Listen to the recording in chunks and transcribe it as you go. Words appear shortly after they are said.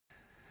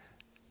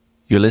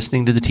You're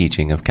listening to the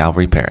teaching of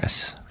Calvary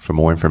Paris. For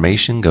more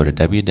information, go to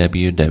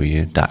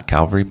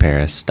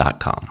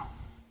www.calvaryparis.com.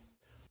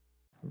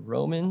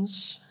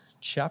 Romans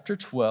chapter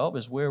 12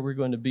 is where we're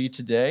going to be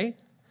today.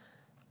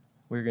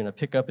 We're going to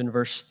pick up in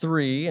verse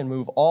 3 and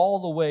move all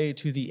the way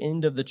to the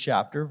end of the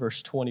chapter,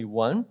 verse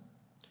 21.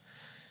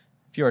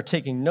 If you are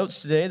taking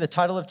notes today, the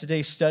title of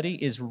today's study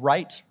is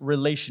Right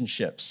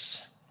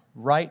Relationships.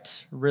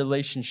 Right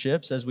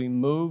relationships as we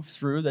move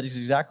through. That is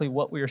exactly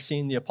what we are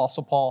seeing the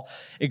Apostle Paul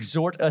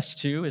exhort us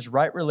to, is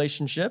right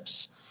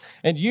relationships.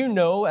 And you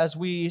know, as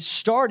we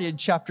started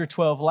chapter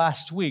 12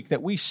 last week,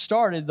 that we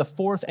started the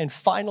fourth and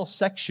final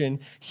section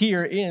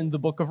here in the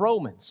book of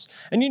Romans.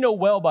 And you know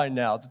well by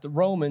now that the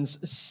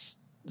Romans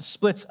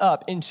splits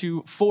up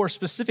into four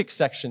specific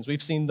sections.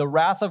 We've seen the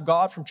wrath of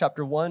God from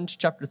chapter 1 to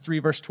chapter 3,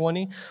 verse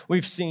 20.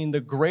 We've seen the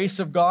grace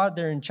of God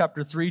there in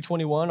chapter 3,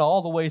 21,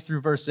 all the way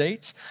through verse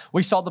 8.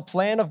 We saw the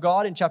plan of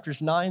God in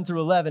chapters 9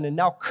 through 11. And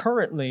now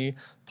currently,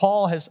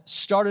 Paul has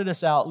started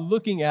us out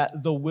looking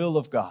at the will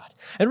of God.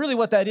 And really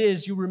what that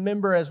is, you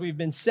remember as we've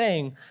been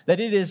saying, that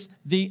it is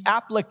the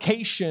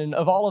application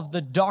of all of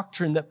the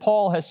doctrine that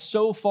Paul has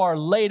so far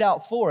laid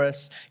out for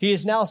us. He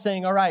is now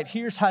saying, all right,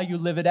 here's how you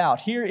live it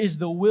out. Here is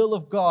the will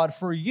of God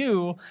for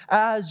you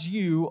as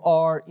you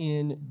are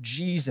in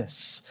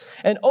Jesus.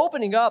 And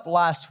opening up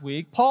last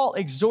week, Paul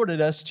exhorted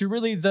us to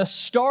really the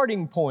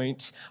starting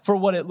point for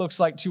what it looks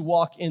like to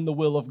walk in the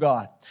will of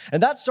God.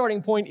 And that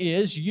starting point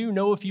is, you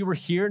know, if you were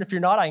here, and if you're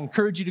not, I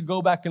encourage you to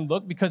go back and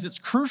look because it's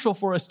crucial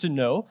for us to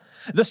know.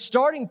 The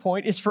starting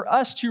point is for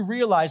us to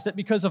realize that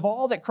because of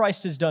all that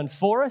Christ has done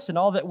for us and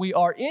all that we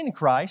are in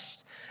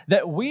Christ,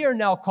 that we are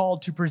now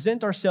called to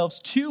present ourselves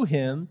to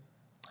Him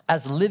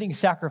as living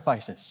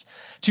sacrifices.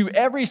 To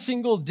every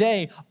single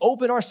day,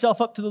 open ourselves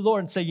up to the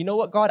Lord and say, you know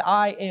what, God,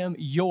 I am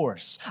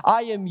yours.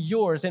 I am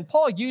yours. And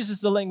Paul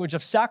uses the language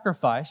of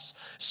sacrifice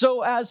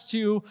so as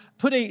to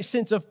put a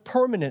sense of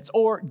permanence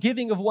or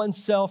giving of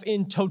oneself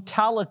in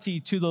totality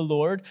to the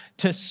Lord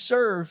to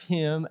serve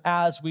Him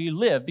as we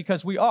live,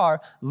 because we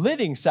are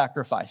living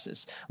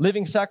sacrifices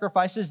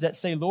that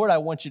say, Lord, I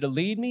want you to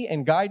lead me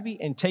and guide me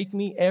and take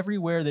me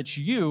everywhere that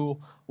you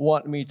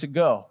want me to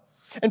go.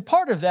 And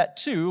part of that,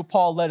 too,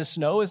 Paul let us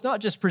know, is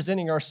not just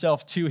presenting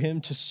ourselves to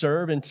Him to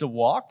serve and to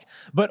walk,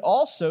 but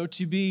also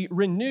to be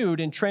renewed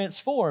and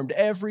transformed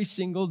every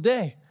single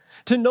day.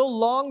 To no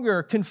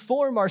longer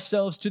conform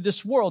ourselves to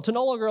this world, to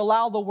no longer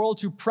allow the world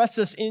to press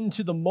us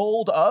into the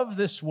mold of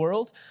this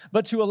world,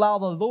 but to allow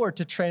the Lord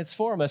to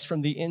transform us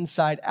from the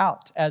inside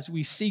out as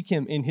we seek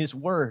Him in His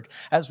Word,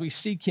 as we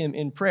seek Him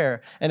in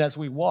prayer, and as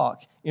we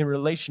walk in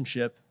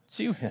relationship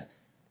to Him.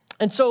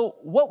 And so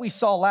what we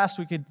saw last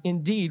week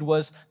indeed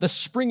was the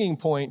springing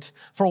point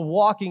for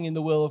walking in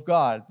the will of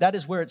God. That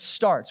is where it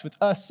starts, with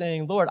us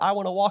saying, Lord, I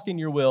want to walk in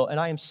your will, and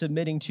I am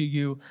submitting to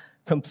you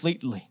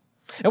completely.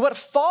 And what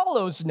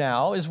follows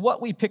now is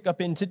what we pick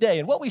up in today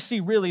and what we see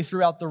really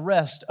throughout the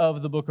rest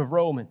of the book of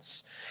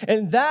Romans.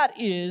 And that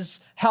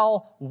is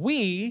how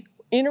we,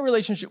 in a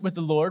relationship with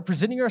the Lord,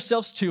 presenting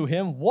ourselves to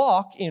Him,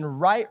 walk in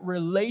right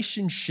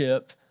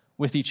relationship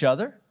with each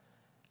other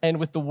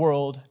and with the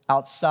world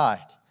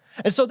outside.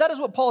 And so that is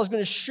what Paul is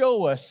going to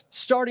show us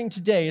starting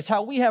today, is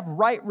how we have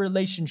right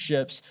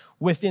relationships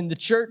within the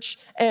church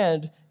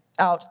and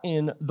out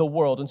in the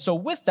world. And so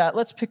with that,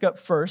 let's pick up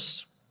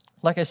first,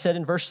 like I said,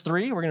 in verse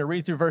 3. We're going to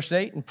read through verse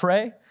 8 and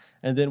pray,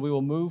 and then we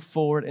will move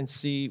forward and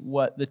see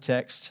what the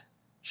text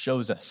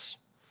shows us.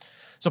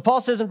 So Paul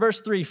says in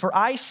verse 3, "For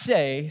I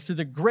say, through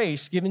the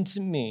grace given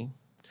to me,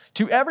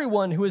 to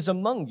everyone who is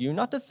among you,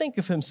 not to think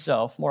of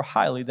himself more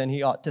highly than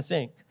he ought to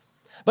think,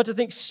 but to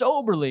think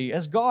soberly,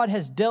 as God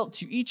has dealt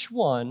to each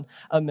one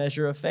a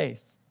measure of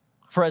faith.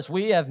 For as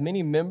we have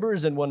many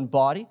members in one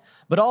body,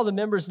 but all the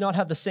members not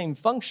have the same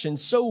function,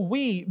 so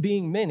we,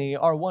 being many,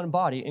 are one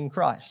body in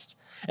Christ,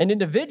 and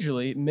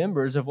individually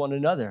members of one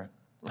another.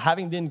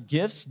 Having then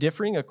gifts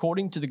differing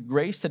according to the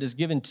grace that is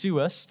given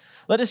to us,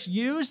 let us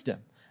use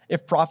them.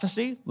 If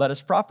prophecy, let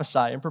us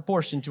prophesy in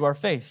proportion to our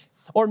faith.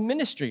 Or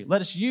ministry,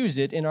 let us use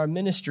it in our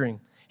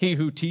ministering. He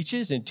who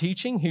teaches in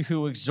teaching, he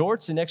who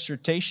exhorts in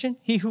exhortation,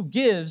 he who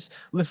gives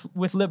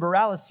with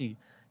liberality,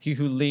 he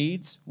who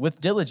leads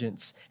with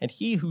diligence, and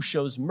he who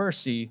shows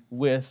mercy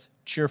with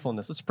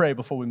cheerfulness." Let's pray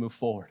before we move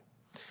forward.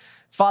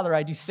 Father,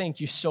 I do thank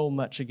you so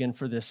much again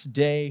for this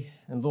day,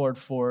 and Lord,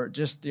 for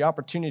just the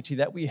opportunity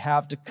that we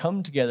have to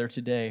come together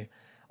today,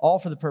 all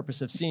for the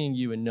purpose of seeing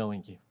you and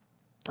knowing you.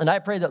 And I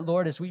pray that,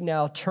 Lord, as we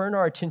now turn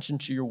our attention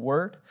to your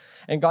word,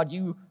 and God,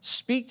 you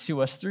speak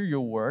to us through your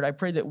word, I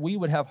pray that we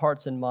would have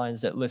hearts and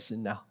minds that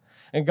listen now.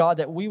 And God,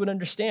 that we would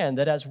understand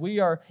that as we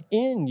are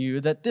in you,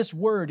 that this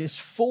word is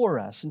for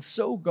us. And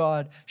so,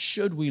 God,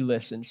 should we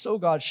listen? So,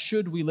 God,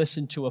 should we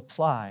listen to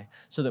apply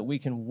so that we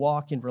can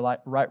walk in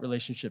right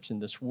relationships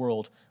in this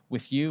world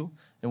with you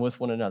and with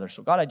one another.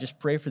 So, God, I just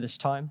pray for this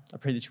time. I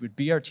pray that you would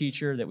be our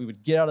teacher, that we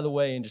would get out of the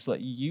way and just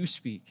let you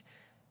speak,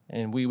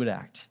 and we would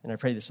act. And I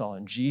pray this all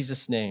in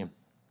Jesus' name.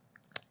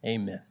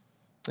 Amen.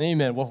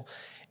 Amen. Well,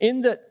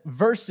 in the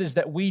verses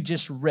that we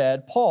just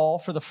read, Paul,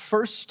 for the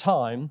first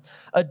time,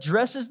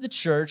 addresses the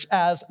church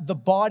as the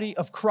body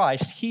of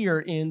Christ here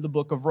in the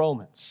book of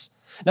Romans.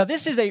 Now,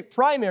 this is a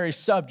primary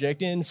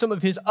subject in some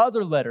of his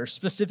other letters,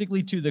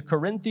 specifically to the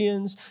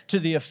Corinthians, to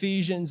the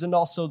Ephesians, and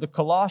also the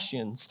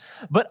Colossians.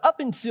 But up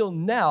until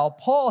now,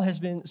 Paul has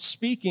been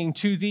speaking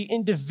to the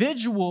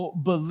individual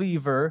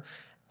believer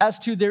as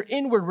to their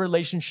inward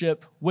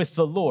relationship with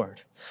the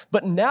Lord.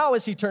 But now,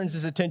 as he turns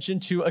his attention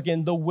to,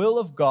 again, the will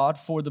of God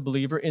for the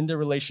believer in their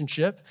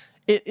relationship,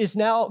 it is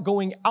now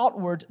going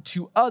outward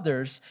to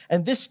others.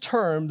 And this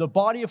term, the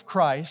body of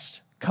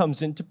Christ,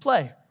 comes into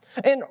play.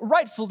 And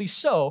rightfully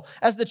so,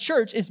 as the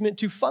church is meant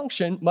to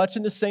function much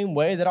in the same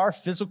way that our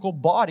physical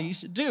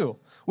bodies do,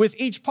 with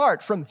each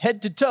part from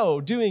head to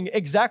toe doing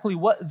exactly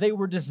what they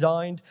were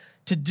designed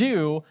to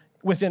do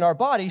within our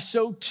body.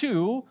 So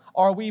too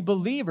are we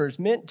believers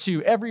meant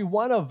to, every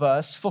one of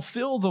us,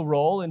 fulfill the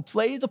role and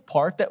play the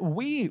part that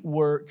we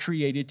were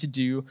created to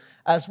do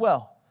as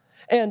well.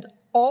 And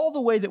all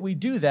the way that we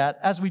do that,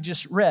 as we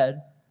just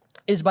read,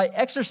 is by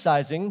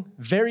exercising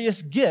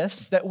various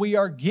gifts that we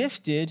are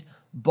gifted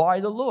by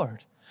the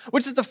Lord,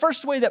 which is the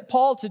first way that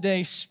Paul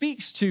today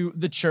speaks to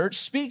the church,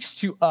 speaks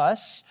to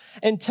us,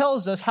 and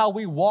tells us how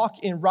we walk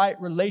in right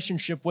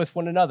relationship with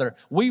one another.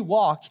 We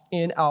walk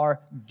in our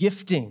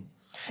gifting.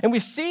 And we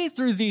see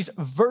through these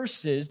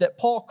verses that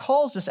Paul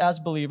calls us as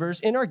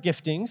believers in our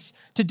giftings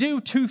to do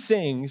two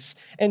things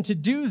and to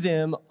do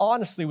them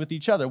honestly with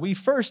each other. We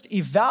first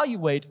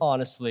evaluate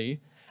honestly,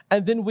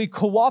 and then we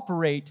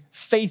cooperate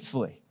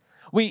faithfully.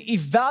 We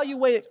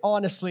evaluate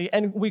honestly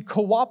and we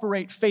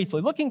cooperate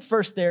faithfully. Looking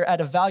first there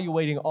at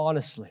evaluating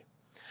honestly.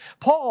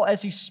 Paul,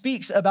 as he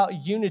speaks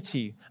about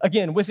unity,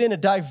 again, within a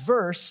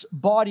diverse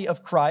body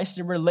of Christ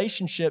in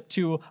relationship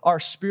to our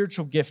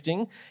spiritual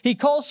gifting, he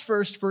calls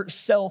first for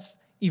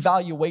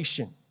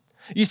self-evaluation.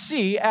 You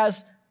see,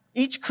 as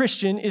each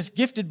Christian is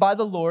gifted by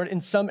the Lord in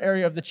some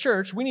area of the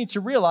church, we need to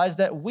realize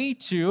that we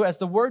too, as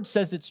the word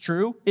says it's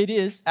true, it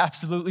is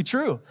absolutely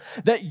true.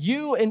 That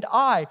you and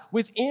I,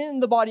 within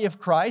the body of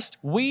Christ,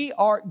 we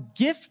are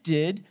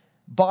gifted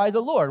by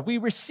the Lord. We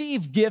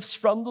receive gifts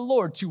from the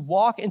Lord to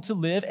walk and to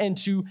live and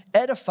to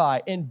edify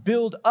and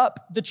build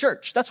up the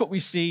church. That's what we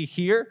see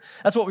here.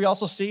 That's what we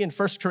also see in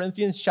 1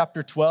 Corinthians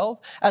chapter 12,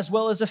 as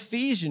well as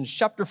Ephesians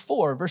chapter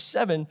 4, verse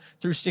 7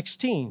 through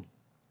 16.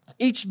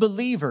 Each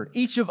believer,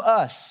 each of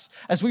us,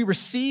 as we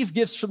receive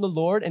gifts from the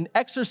Lord and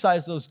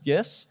exercise those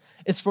gifts,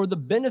 is for the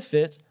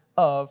benefit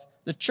of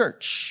the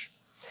church.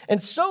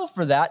 And so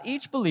for that,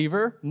 each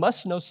believer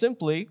must know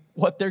simply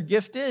what their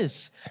gift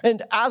is.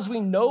 And as we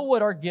know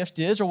what our gift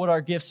is or what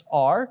our gifts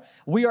are,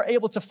 we are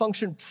able to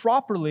function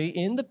properly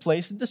in the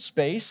place and the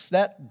space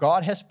that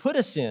God has put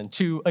us in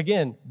to,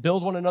 again,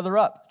 build one another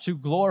up, to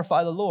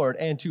glorify the Lord,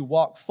 and to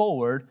walk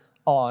forward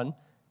on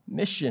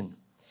mission.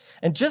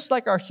 And just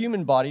like our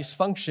human bodies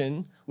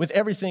function with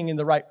everything in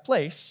the right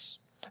place,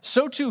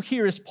 so too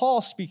here is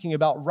Paul speaking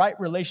about right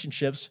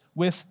relationships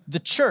with the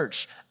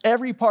church,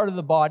 every part of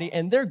the body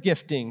and their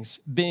giftings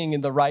being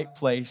in the right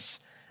place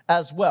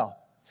as well.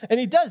 And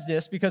he does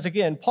this because,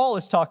 again, Paul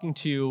is talking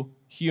to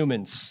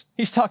humans.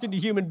 He's talking to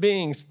human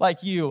beings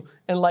like you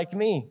and like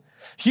me.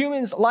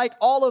 Humans like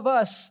all of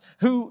us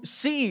who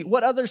see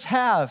what others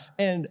have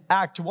and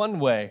act one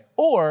way,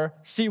 or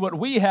see what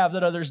we have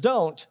that others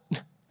don't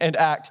and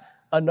act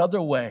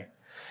another way.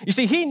 You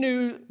see, he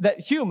knew that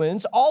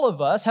humans, all of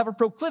us, have a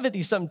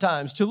proclivity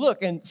sometimes to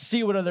look and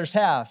see what others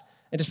have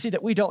and to see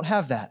that we don't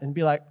have that and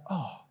be like,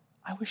 oh,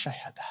 I wish I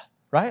had that,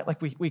 right?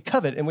 Like we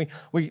covet and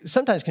we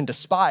sometimes can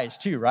despise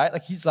too, right?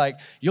 Like he's like,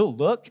 you'll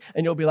look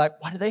and you'll be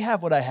like, why do they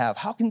have what I have?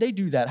 How can they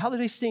do that? How do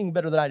they sing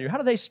better than I do? How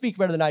do they speak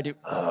better than I do?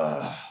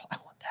 I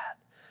want that.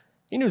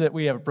 He knew that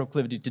we have a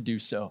proclivity to do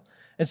so.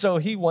 And so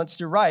he wants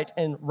to write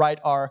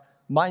our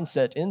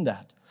mindset in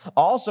that.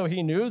 Also,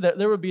 he knew that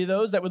there would be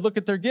those that would look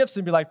at their gifts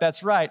and be like,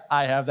 that's right,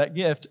 I have that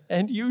gift,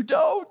 and you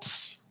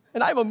don't.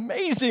 And I'm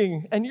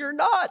amazing, and you're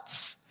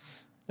not.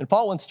 And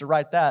Paul wants to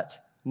write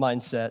that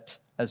mindset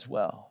as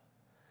well.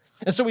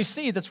 And so we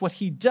see that's what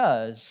he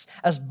does,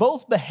 as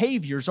both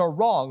behaviors are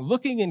wrong.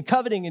 Looking and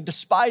coveting and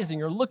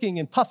despising, or looking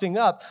and puffing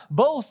up,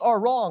 both are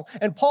wrong.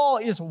 And Paul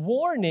is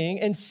warning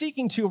and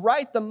seeking to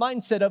right the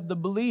mindset of the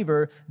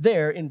believer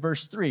there in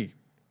verse 3.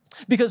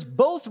 Because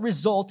both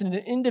result in an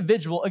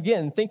individual,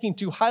 again, thinking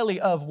too highly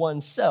of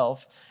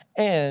oneself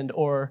and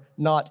or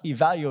not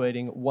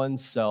evaluating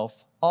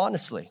oneself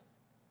honestly.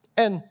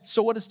 And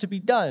so what is to be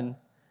done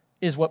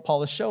is what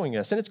Paul is showing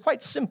us. And it's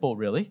quite simple,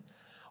 really.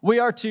 We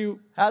are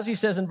to, as he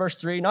says in verse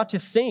 3, not to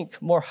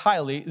think more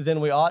highly than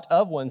we ought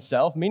of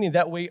oneself, meaning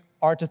that we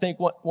are to think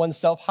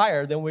oneself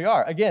higher than we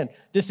are. Again,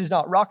 this is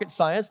not rocket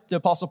science. The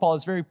Apostle Paul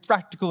is very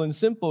practical and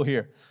simple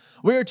here.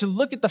 We are to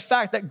look at the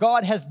fact that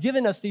God has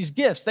given us these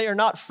gifts. They are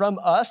not from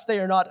us. They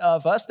are not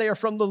of us. They are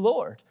from the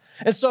Lord.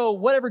 And so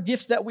whatever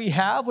gift that we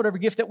have, whatever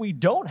gift that we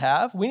don't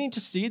have, we need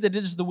to see that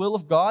it is the will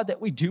of God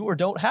that we do or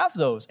don't have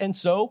those. And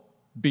so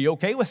be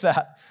okay with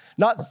that.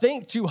 Not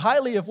think too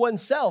highly of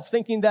oneself,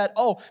 thinking that,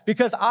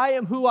 because I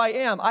am who I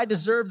am, I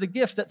deserve the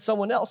gift that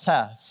someone else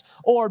has.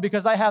 Or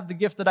because I have the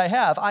gift that I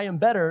have, I am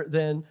better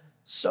than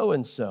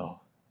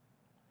so-and-so.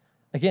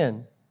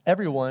 Again,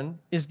 everyone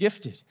is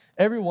gifted.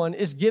 Everyone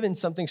is given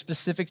something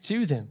specific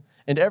to them.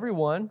 And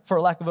everyone, for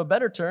lack of a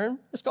better term,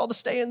 is called to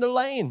stay in their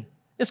lane.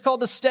 It's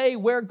called to stay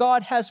where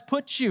God has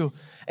put you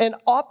and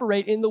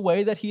operate in the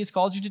way that he has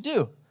called you to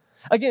do.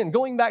 Again,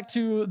 going back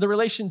to the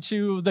relation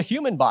to the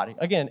human body.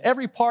 Again,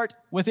 every part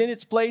within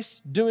its place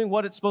doing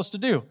what it's supposed to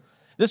do.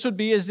 This would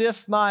be as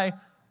if my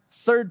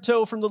third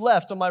toe from the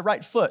left on my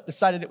right foot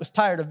decided it was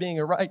tired of being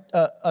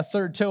a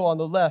third toe on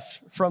the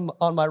left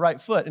on my right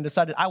foot and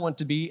decided I want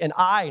to be an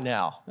eye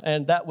now.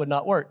 And that would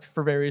not work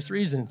for various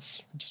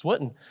reasons. It just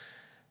wouldn't.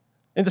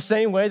 In the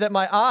same way that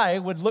my eye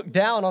would look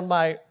down on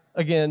my,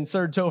 again,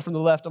 third toe from the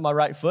left on my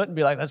right foot and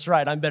be like, that's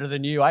right, I'm better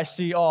than you. I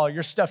see,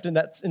 you're stuffed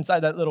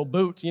inside that little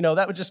boot.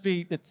 That would just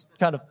be, it's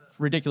kind of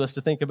ridiculous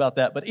to think about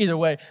that. But either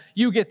way,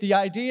 you get the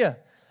idea.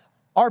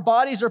 Our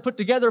bodies are put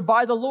together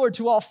by the Lord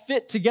to all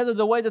fit together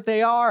the way that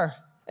they are.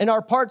 And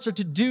our parts are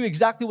to do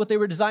exactly what they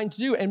were designed to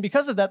do. And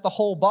because of that, the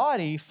whole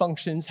body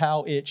functions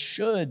how it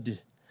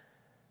should.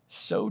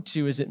 So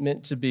too is it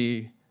meant to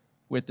be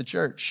with the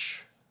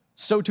church.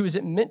 So too is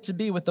it meant to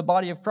be with the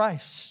body of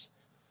Christ.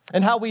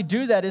 And how we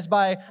do that is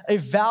by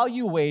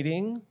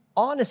evaluating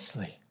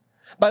honestly,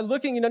 by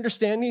looking and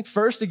understanding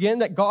first, again,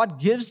 that God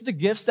gives the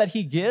gifts that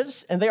he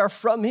gives, and they are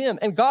from him.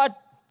 And God,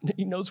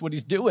 he knows what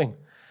he's doing.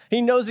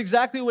 He knows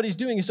exactly what he's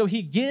doing. And so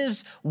he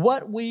gives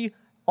what we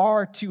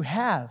are to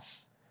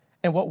have.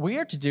 And what we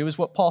are to do is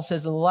what Paul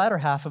says in the latter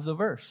half of the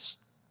verse.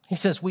 He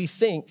says, we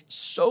think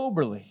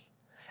soberly,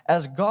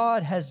 as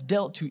God has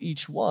dealt to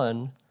each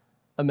one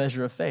a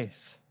measure of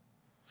faith.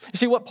 You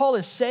see, what Paul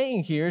is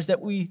saying here is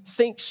that we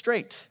think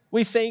straight.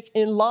 We think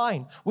in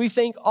line. We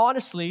think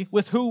honestly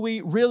with who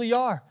we really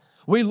are.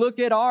 We look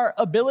at our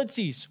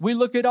abilities. We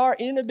look at our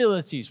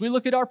inabilities. We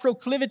look at our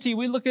proclivity.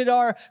 We look at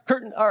our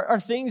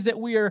things that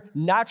we are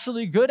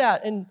naturally good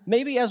at. And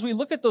maybe as we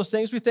look at those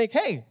things, we think,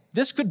 hey,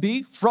 this could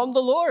be from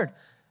the Lord.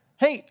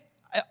 Hey,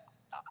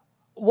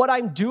 what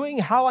I'm doing,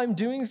 how I'm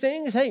doing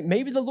things, hey,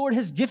 maybe the Lord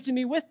has gifted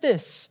me with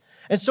this.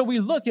 And so we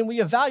look and we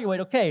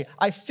evaluate, okay,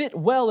 I fit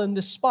well in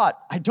this spot.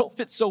 I don't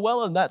fit so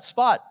well in that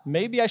spot.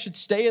 Maybe I should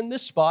stay in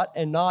this spot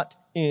and not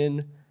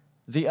in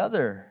the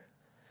other.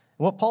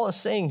 And what Paul is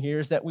saying here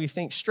is that we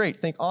think straight,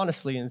 think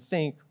honestly, and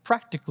think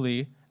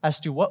practically as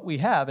to what we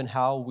have and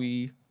how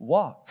we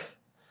walk.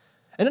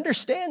 And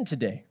understand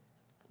today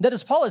that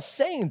as Paul is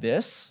saying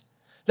this,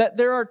 that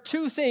there are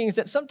two things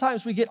that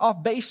sometimes we get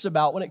off base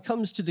about when it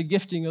comes to the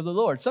gifting of the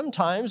Lord.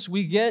 Sometimes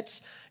we get,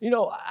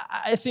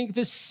 I think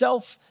this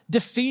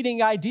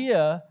self-defeating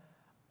idea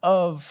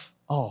of,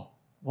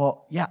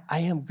 I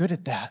am good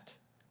at that,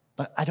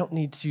 but I don't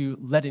need to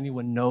let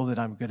anyone know that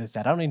I'm good at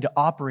that. I don't need to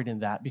operate in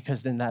that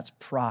because then that's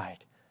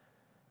pride.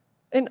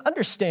 And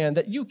understand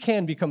that you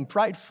can become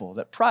prideful,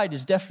 that pride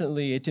is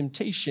definitely a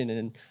temptation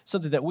and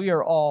something that we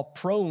are all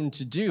prone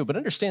to do. But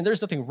understand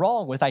there's nothing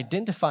wrong with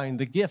identifying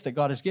the gift that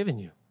God has given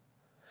you.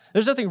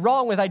 There's nothing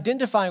wrong with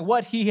identifying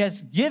what he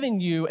has given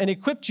you and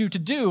equipped you to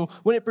do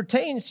when it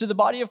pertains to the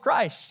body of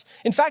Christ.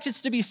 In fact,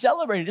 it's to be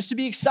celebrated. It's to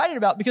be excited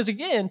about because,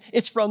 again,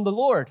 it's from the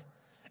Lord.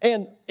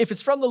 And if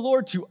it's from the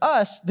Lord to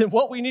us, then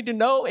what we need to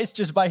know is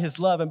just by his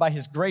love and by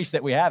his grace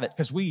that we have it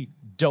because we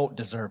don't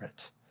deserve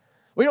it.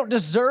 We don't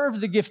deserve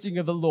the gifting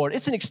of the Lord.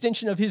 It's an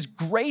extension of his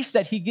grace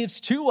that he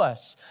gives to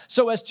us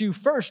so as to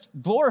first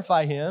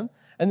glorify him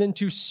and then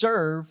to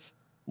serve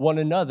one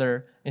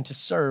another and to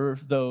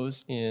serve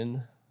those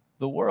in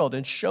the world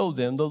and show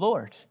them the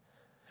Lord.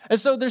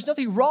 And so there's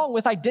nothing wrong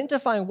with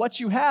identifying what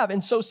you have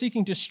and so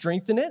seeking to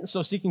strengthen it and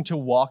so seeking to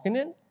walk in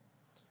it.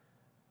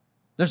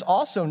 There's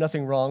also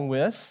nothing wrong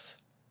with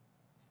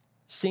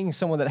seeing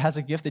someone that has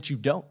a gift that you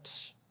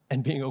don't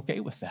and being okay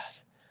with that.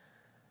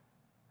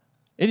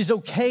 It is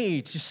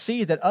okay to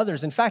see that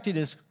others, in fact, it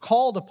is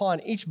called upon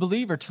each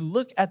believer to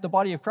look at the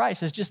body of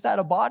Christ as just that,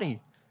 a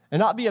body, and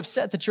not be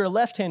upset that you're a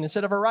left hand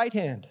instead of a right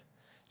hand.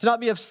 To not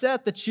be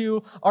upset that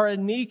you are a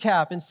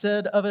kneecap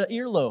instead of an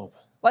earlobe.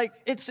 Like,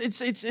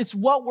 it's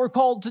what we're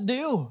called to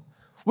do.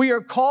 We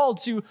are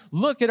called to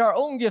look at our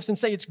own gifts and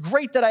say, it's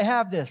great that I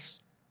have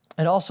this.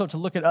 And also to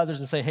look at others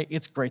and say, hey,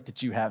 it's great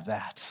that you have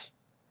that.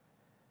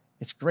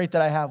 It's great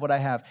that I have what I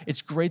have.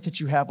 It's great that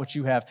you have what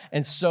you have.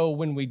 And so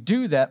when we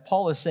do that,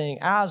 Paul is saying,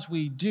 as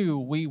we do,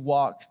 we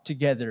walk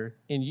together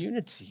in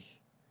unity.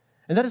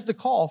 And that is the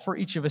call for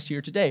each of us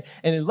here today.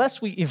 And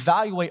unless we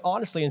evaluate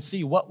honestly and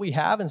see what we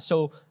have and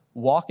so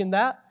walk in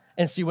that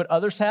and see what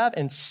others have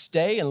and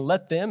stay and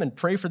let them and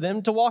pray for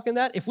them to walk in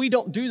that, if we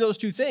don't do those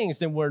two things,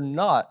 then we're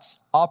not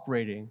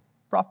operating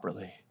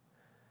properly.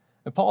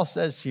 And Paul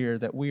says here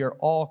that we are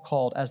all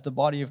called as the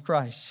body of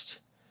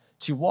Christ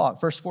to walk.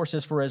 Verse 4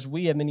 says, for as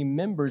we have many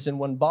members in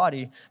one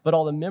body, but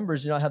all the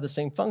members do not have the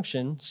same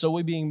function, so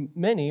we being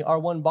many are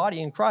one body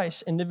in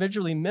Christ,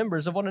 individually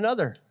members of one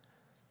another.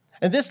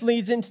 And this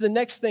leads into the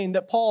next thing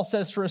that Paul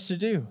says for us to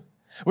do.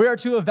 We are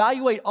to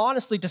evaluate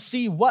honestly to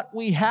see what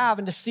we have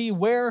and to see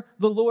where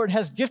the Lord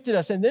has gifted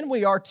us. And then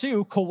we are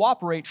to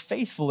cooperate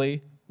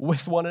faithfully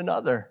with one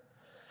another.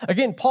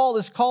 Again, Paul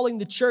is calling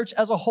the church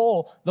as a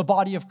whole the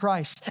body of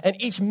Christ.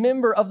 And each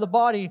member of the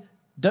body,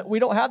 we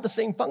don't have the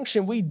same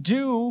function. We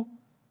do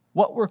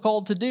what we're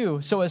called to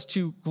do so as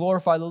to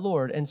glorify the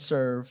Lord and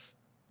serve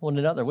one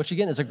another, which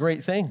again is a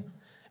great thing.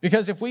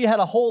 Because if we had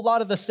a whole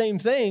lot of the same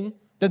thing,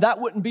 then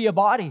that wouldn't be a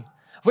body.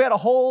 If we had a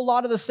whole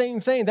lot of the same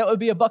thing, that would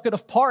be a bucket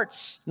of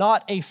parts,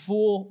 not a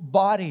full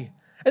body.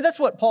 And that's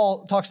what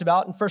Paul talks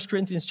about in 1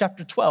 Corinthians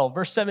chapter 12,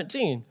 verse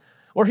 17,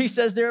 where he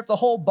says there, if the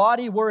whole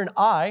body were an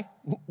eye,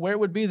 where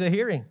would be the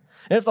hearing?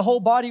 And if the whole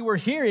body were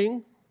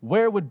hearing,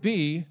 where would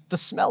be the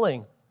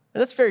smelling?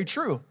 And that's very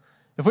true.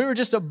 If we were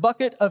just a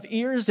bucket of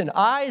ears and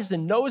eyes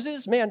and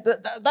noses, man,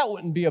 that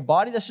wouldn't be a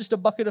body. That's just a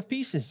bucket of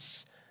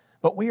pieces.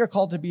 But we are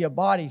called to be a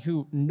body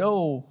who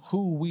know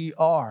who we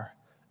are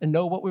and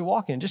know what we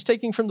walk in. Just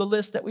taking from the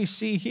list that we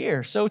see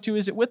here, so too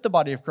is it with the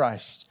body of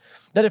Christ.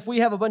 That if we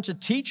have a bunch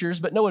of teachers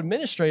but no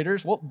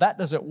administrators, well, that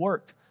doesn't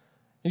work.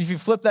 And if you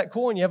flip that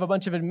coin, you have a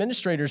bunch of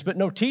administrators but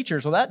no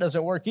teachers, well, that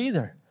doesn't work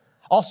either.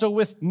 Also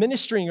with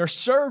ministering or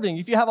serving,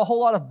 if you have a whole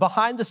lot of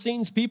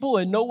behind-the-scenes people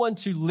and no one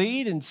to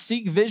lead and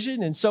seek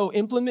vision and so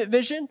implement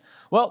vision,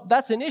 well,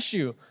 that's an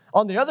issue.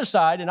 On the other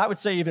side, and I would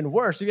say even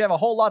worse, if you have a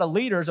whole lot of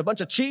leaders, a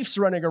bunch of chiefs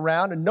running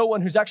around and no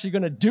one who's actually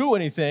going to do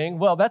anything,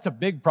 well, that's a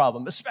big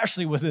problem,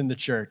 especially within the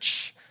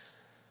church.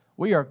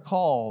 We are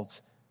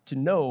called to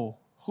know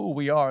who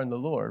we are in the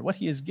Lord, what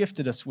he has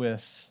gifted us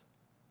with,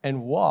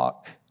 and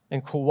walk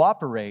and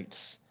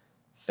cooperate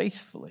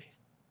faithfully.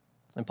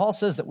 And Paul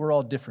says that we're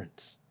all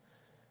different.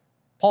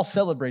 Paul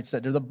celebrates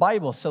that. The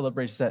Bible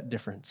celebrates that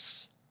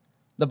difference.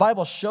 The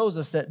Bible shows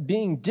us that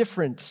being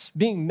different,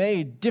 being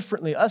made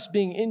differently, us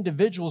being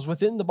individuals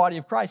within the body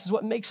of Christ is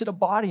what makes it a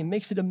body and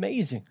makes it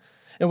amazing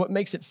and what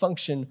makes it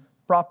function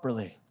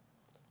properly,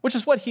 which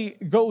is what he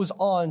goes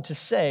on to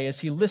say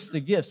as he lists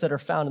the gifts that are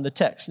found in the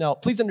text. Now,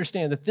 please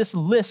understand that this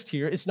list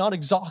here is not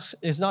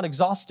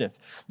exhaustive.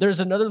 There's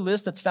another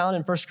list that's found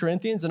in 1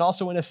 Corinthians and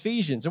also in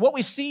Ephesians. And what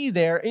we see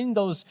there in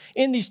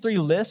these three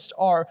lists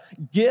are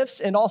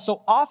gifts and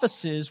also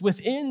offices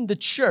within the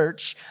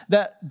church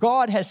that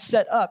God has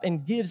set up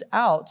and gives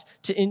out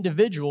to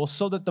individuals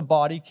so that the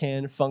body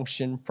can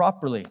function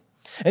properly.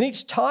 And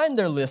each time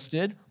they're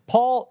listed,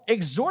 Paul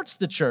exhorts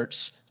the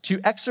church to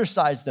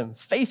exercise them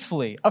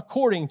faithfully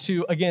according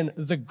to, again,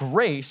 the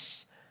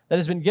grace that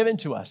has been given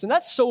to us. And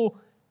that's so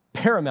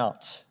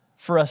paramount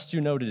for us to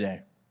know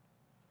today.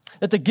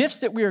 That the gifts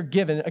that we are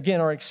given,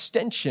 again, are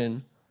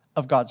extension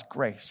of God's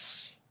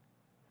grace.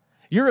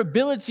 Your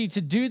ability to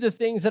do the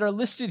things that are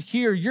listed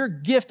here, your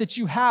gift that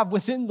you have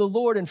within the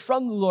Lord and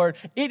from the Lord,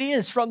 it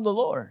is from the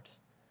Lord.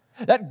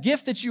 That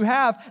gift that you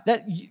have,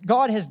 that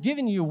God has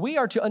given you, we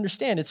are to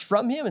understand it's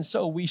from him, and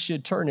so we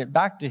should turn it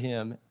back to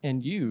him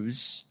and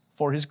use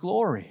for his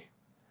glory,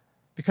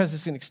 because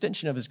it's an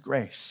extension of his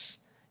grace.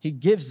 He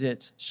gives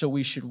it, so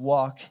we should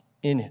walk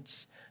in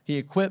it. He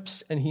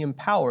equips and he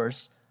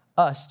empowers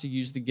us to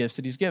use the gifts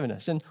that he's given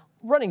us. And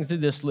running through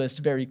this list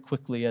very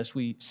quickly as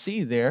we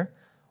see there,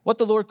 what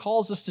the Lord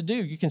calls us to do.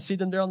 You can see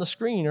them there on the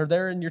screen or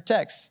there in your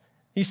text.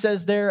 He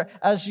says there,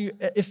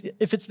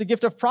 if it's the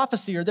gift of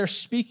prophecy or they're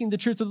speaking the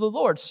truth of the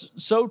Lord,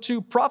 so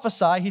to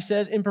prophesy, he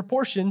says, in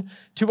proportion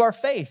to our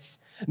faith.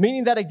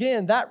 Meaning that,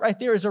 again, that right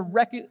there is a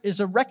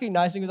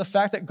recognizing of the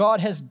fact that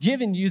God has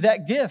given you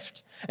that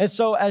gift. And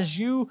so as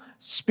you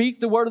speak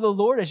the word of the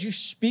Lord, as you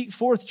speak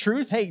forth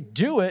truth, hey,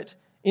 do it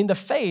in the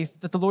faith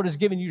that the Lord has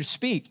given you to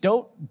speak.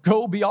 Don't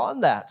go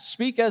beyond that.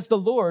 Speak as the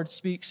Lord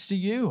speaks to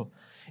you.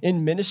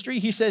 In ministry,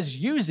 he says,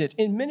 use it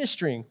in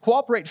ministering.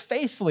 Cooperate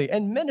faithfully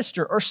and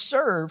minister or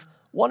serve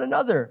one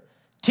another.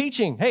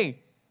 Teaching,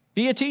 hey,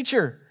 be a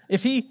teacher.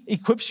 If he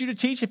equips you to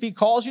teach, if he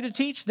calls you to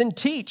teach, then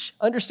teach,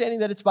 understanding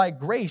that it's by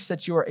grace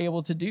that you are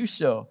able to do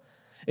so.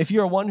 If you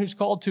are one who's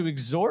called to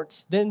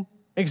exhort, then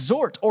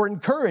exhort or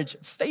encourage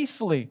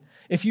faithfully.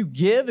 If you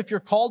give, if you're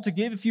called to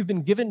give, if you've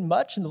been given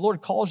much and the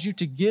Lord calls you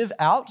to give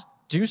out,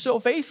 do so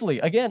faithfully.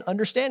 Again,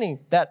 understanding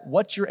that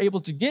what you're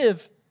able to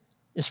give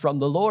is from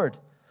the Lord.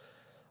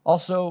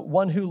 Also,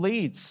 one who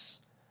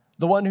leads,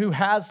 the one who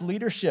has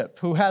leadership,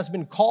 who has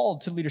been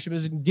called to leadership,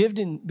 has been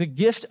given the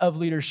gift of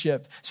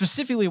leadership.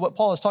 Specifically, what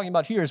Paul is talking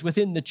about here is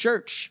within the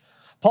church.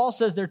 Paul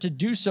says they're to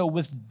do so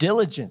with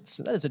diligence.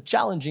 And that is a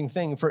challenging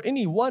thing for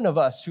any one of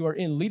us who are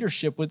in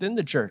leadership within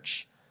the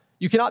church.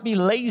 You cannot be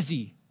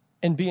lazy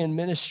and be in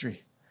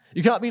ministry.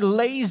 You cannot be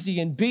lazy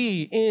and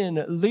be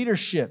in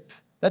leadership.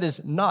 That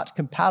is not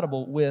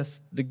compatible with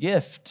the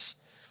gift.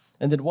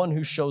 And then one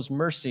who shows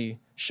mercy,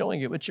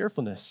 showing it with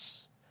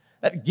cheerfulness.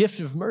 That gift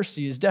of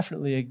mercy is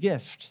definitely a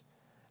gift.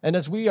 And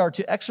as we are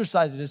to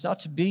exercise it, it's not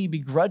to be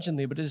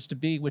begrudgingly, but it is to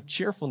be with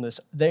cheerfulness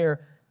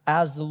there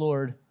as the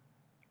Lord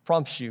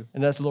prompts you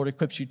and as the Lord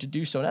equips you to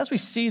do so. And as we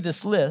see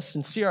this list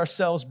and see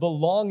ourselves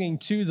belonging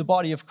to the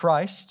body of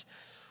Christ,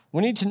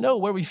 we need to know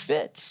where we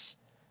fit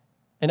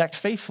and act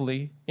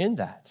faithfully in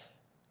that.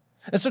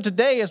 And so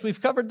today, as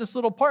we've covered this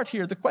little part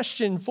here, the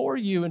question for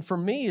you and for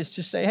me is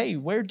to say, hey,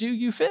 where do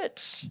you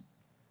fit?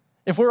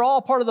 If we're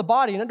all part of the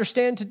body, and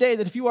understand today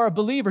that if you are a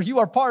believer, you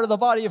are part of the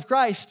body of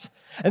Christ.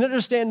 And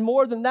understand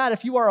more than that,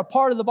 if you are a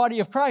part of the body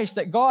of Christ,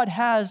 that God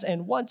has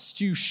and wants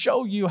to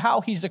show you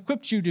how he's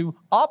equipped you to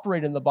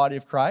operate in the body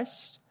of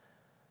Christ.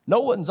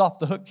 No one's off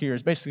the hook here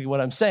is basically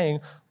what I'm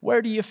saying.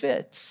 Where do you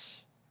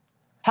fit?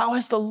 How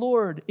has the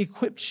Lord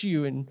equipped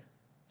you and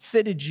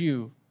fitted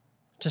you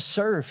to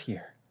serve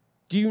here?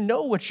 Do you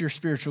know what your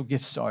spiritual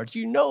gifts are? Do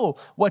you know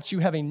what you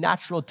have a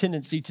natural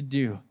tendency to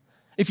do?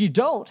 If you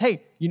don't,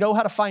 hey, you know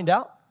how to find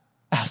out?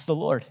 Ask the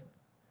Lord.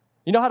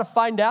 You know how to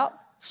find out?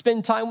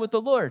 Spend time with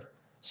the Lord.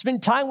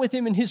 Spend time with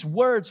him in his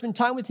word. Spend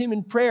time with him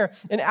in prayer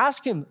and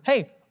ask him,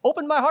 hey,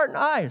 open my heart and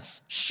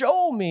eyes.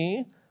 Show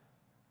me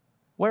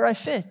where I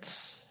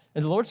fit.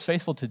 And the Lord's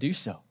faithful to do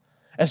so.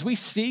 As we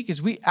seek,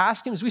 as we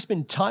ask him, as we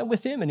spend time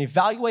with him and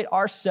evaluate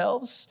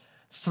ourselves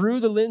through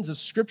the lens of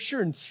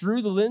Scripture and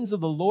through the lens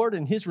of the Lord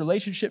and his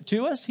relationship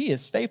to us, he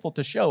is faithful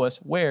to show us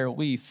where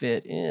we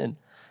fit in.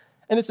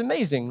 And it's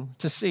amazing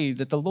to see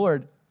that the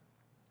Lord,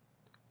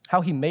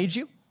 how he made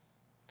you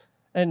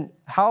and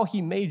how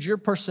he made your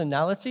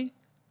personality,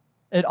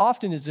 it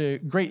often is a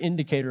great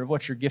indicator of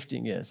what your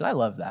gifting is. And I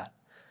love that.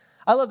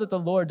 I love that the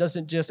Lord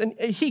doesn't just, and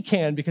he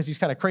can because he's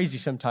kind of crazy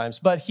sometimes,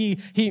 but he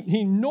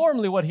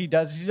normally what he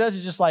does is he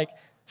doesn't just like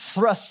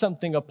thrust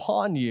something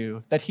upon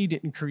you that he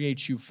didn't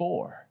create you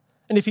for.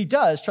 And if he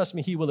does, trust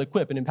me, he will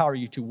equip and empower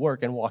you to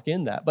work and walk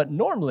in that. But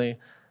normally,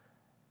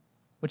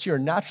 what you're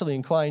naturally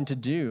inclined to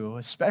do,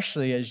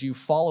 especially as you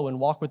follow and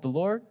walk with the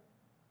Lord,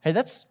 hey,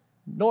 that's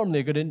normally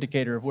a good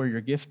indicator of where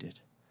you're gifted.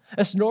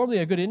 That's normally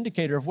a good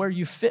indicator of where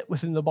you fit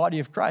within the body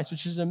of Christ,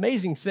 which is an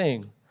amazing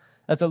thing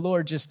that the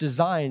Lord just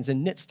designs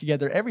and knits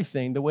together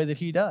everything the way that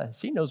he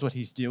does. He knows what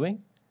he's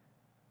doing.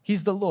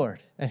 He's the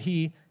Lord, and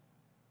he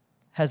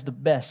has the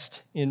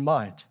best in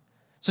mind.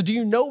 So do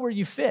you know where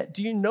you fit?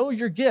 Do you know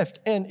your gift?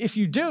 And if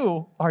you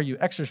do, are you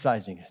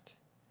exercising it?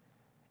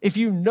 If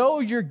you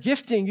know your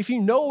gifting, if you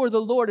know where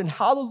the Lord and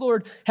how the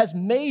Lord has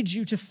made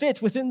you to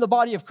fit within the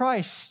body of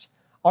Christ,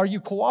 are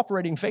you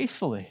cooperating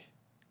faithfully?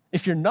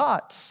 If you're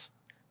not,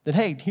 then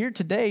hey, here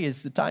today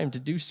is the time to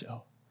do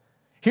so.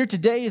 Here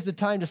today is the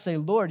time to say,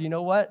 Lord, you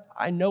know what?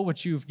 I know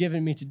what you've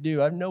given me to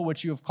do. I know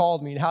what you have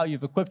called me and how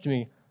you've equipped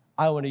me.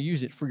 I want to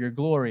use it for your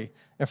glory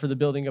and for the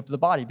building up of the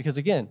body. Because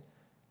again,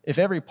 if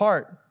every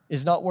part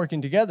is not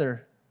working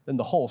together, then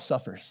the whole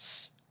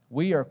suffers.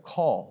 We are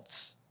called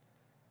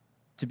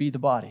to be the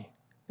body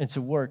and to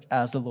work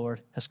as the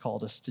Lord has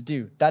called us to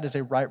do. That is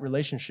a right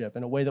relationship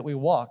and a way that we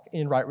walk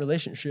in right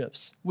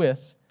relationships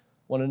with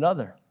one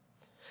another.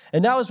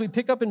 And now as we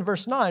pick up in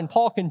verse 9,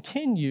 Paul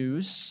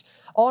continues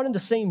on in the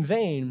same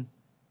vein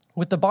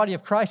with the body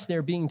of Christ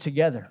there being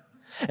together.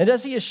 And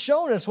as he has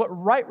shown us what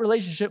right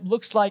relationship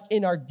looks like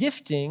in our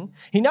gifting,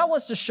 he now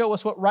wants to show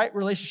us what right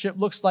relationship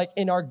looks like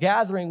in our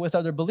gathering with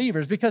other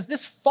believers, because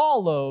this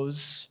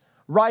follows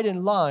right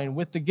in line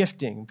with the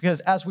gifting.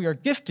 Because as we are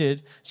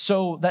gifted,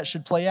 so that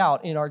should play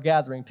out in our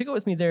gathering. Pick it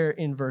with me there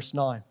in verse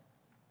 9.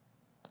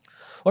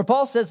 Where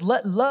Paul says,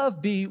 let love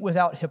be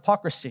without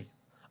hypocrisy.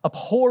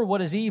 Abhor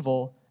what is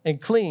evil and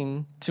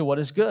cling to what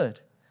is good.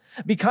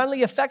 Be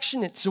kindly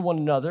affectionate to one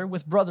another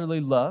with brotherly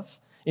love,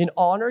 in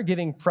honor,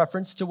 giving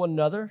preference to one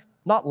another,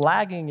 not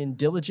lagging in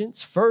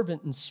diligence,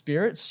 fervent in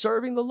spirit,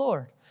 serving the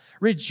Lord,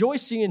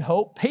 rejoicing in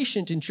hope,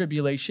 patient in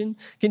tribulation,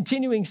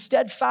 continuing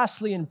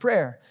steadfastly in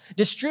prayer,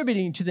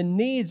 distributing to the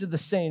needs of the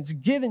saints,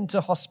 given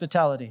to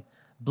hospitality.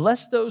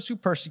 Bless those who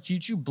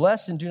persecute you,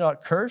 bless and do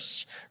not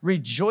curse.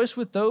 Rejoice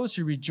with those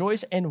who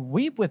rejoice, and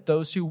weep with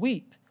those who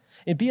weep.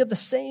 And be of the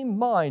same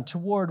mind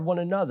toward one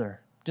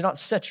another. Do not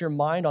set your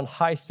mind on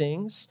high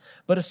things,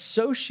 but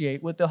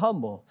associate with the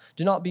humble.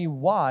 Do not be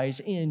wise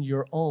in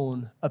your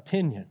own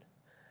opinion.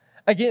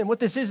 Again, what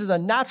this is a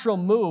natural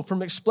move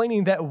from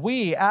explaining that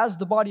we, as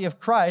the body of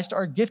Christ,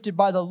 are gifted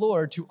by the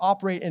Lord to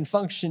operate and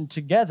function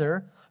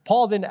together.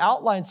 Paul then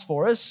outlines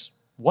for us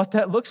what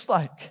that looks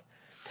like.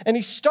 And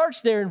he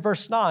starts there in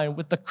verse 9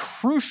 with the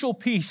crucial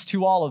piece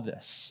to all of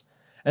this,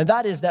 and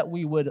that is that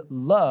we would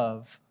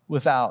love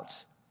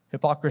without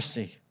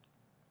hypocrisy.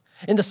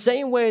 In the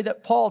same way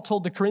that Paul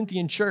told the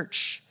Corinthian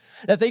church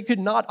that they could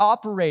not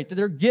operate, that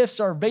their gifts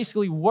are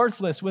basically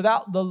worthless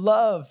without the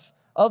love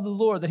of the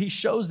Lord that he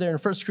shows there in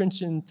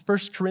 1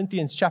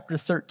 Corinthians chapter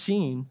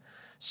 13,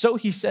 so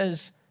he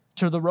says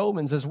to the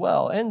Romans as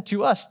well, and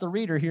to us, the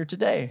reader here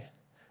today,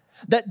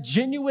 that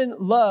genuine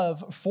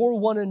love for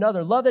one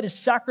another, love that is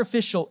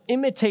sacrificial,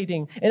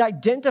 imitating, and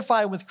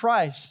identify with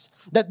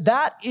Christ,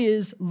 that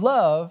is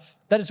love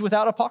that is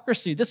without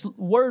hypocrisy. This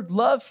word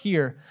love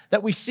here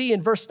that we see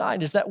in verse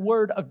 9 is that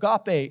word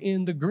agape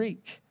in the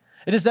Greek.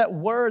 It is that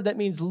word that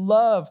means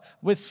love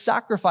with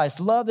sacrifice,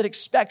 love that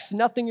expects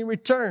nothing in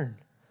return.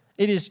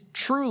 It is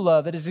true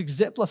love that is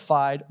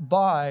exemplified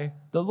by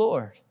the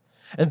Lord.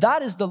 And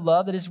that is the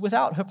love that is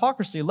without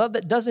hypocrisy, love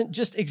that doesn't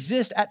just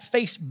exist at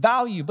face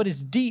value, but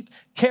is deep,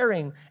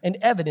 caring, and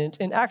evident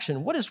in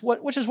action, which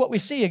is what we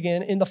see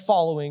again in the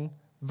following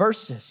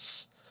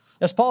verses.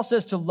 As Paul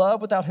says to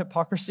love without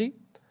hypocrisy,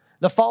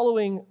 the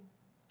following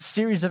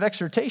series of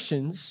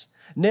exhortations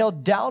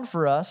nailed down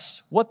for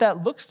us what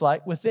that looks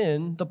like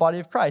within the body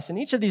of Christ. And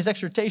each of these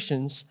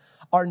exhortations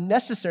are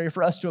necessary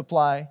for us to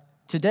apply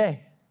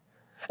today.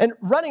 And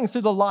running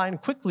through the line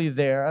quickly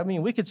there, I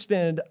mean, we could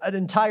spend an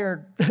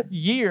entire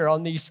year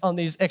on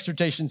these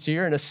exhortations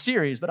here in a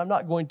series, but I'm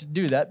not going to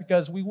do that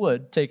because we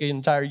would take an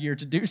entire year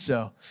to do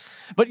so.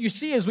 But you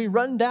see, as we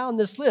run down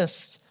this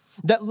list,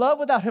 that love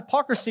without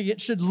hypocrisy,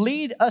 it should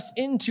lead us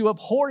into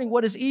abhorring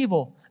what is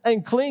evil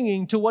and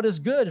clinging to what is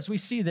good, as we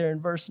see there in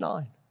verse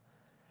 9.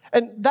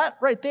 And that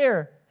right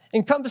there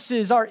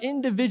encompasses our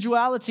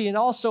individuality and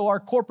also our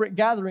corporate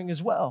gathering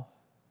as well.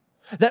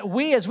 That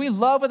we, as we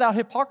love without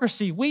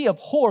hypocrisy, we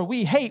abhor,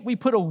 we hate, we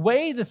put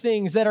away the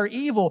things that are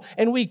evil,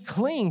 and we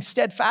cling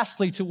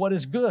steadfastly to what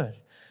is good.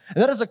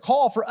 And that is a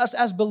call for us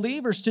as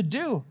believers to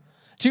do.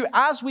 To,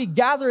 as we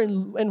gather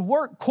and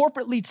work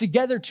corporately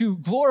together to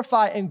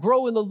glorify and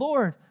grow in the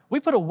Lord, we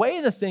put away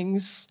the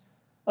things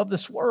of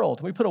this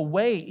world. We put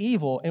away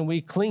evil and we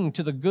cling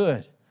to the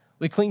good.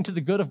 We cling to the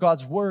good of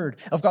God's word,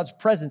 of God's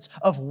presence,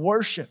 of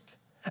worship.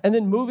 And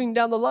then moving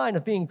down the line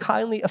of being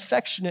kindly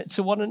affectionate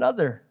to one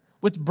another,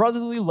 with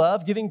brotherly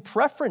love, giving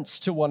preference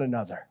to one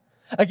another.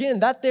 Again,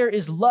 that there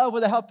is love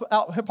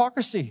without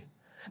hypocrisy.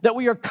 That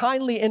we are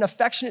kindly and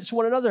affectionate to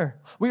one another.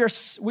 We are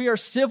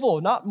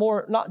civil,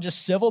 not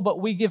just civil,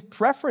 but we give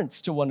preference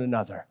to one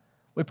another.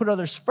 We put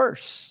others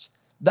first.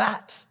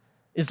 That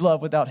is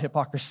love without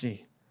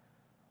hypocrisy.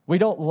 We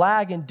don't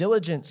lag in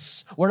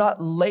diligence. We're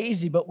not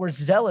lazy, but we're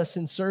zealous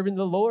in serving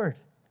the Lord.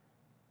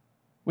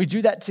 We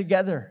do that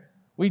together.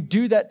 We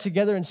do that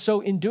together, and so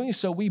in doing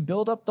so, we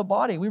build up the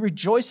body. We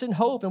rejoice in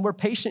hope, and we're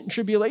patient in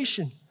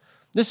tribulation.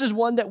 This is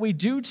one that we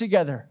do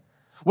together,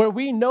 where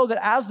we know that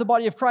as the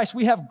body of Christ,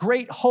 we have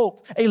great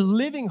hope, a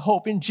living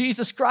hope in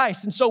Jesus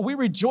Christ. And so we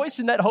rejoice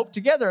in that hope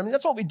together. I mean,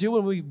 that's what we do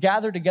when we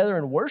gather together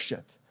and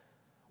worship.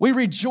 We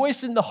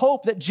rejoice in the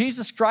hope that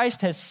Jesus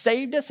Christ has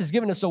saved us, has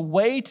given us a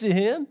way to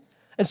him.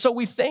 And so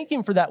we thank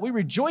him for that. We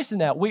rejoice in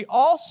that. We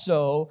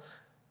also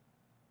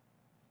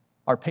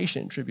are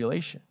patient in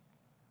tribulation.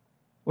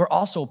 We're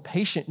also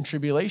patient in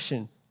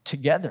tribulation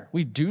together.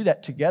 We do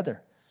that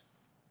together.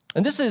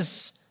 And this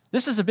is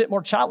a bit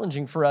more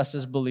challenging for us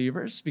as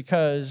believers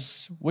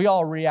because we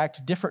all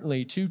react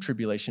differently to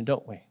tribulation,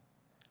 don't we?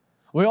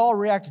 We all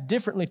react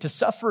differently to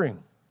suffering.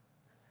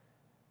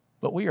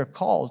 But we are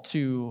called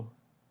to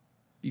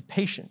be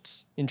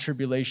patient in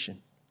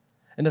tribulation.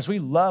 And as we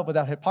love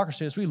without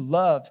hypocrisy, as we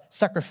love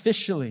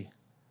sacrificially,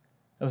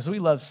 as we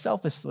love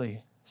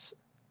selflessly,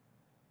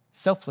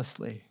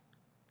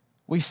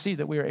 we see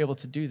that we are able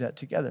to do that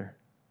together,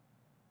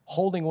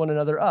 holding one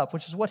another up,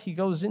 which is what he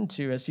goes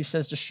into as he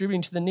says,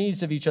 distributing to the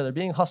needs of each other,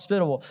 being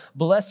hospitable,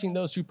 blessing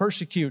those who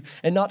persecute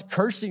and not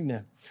cursing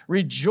them,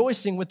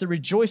 rejoicing with the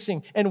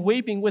rejoicing and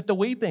weeping with the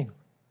weeping.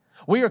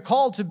 We are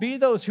called to be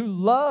those who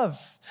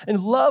love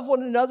and love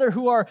one another,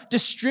 who are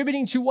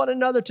distributing to one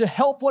another, to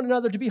help one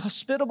another, to be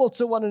hospitable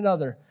to one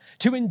another,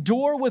 to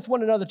endure with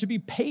one another, to be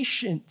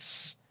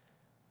patient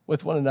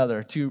with one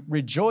another, to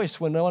rejoice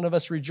when one of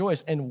us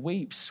rejoices and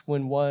weeps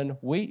when one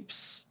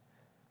weeps.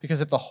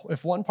 Because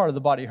if one part of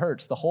the body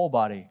hurts, the whole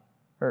body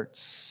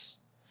hurts.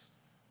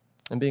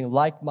 And being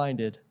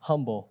like-minded,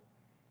 humble,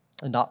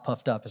 and not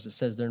puffed up, as it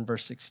says there in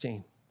verse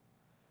 16.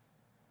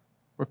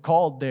 We're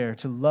called there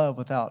to love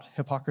without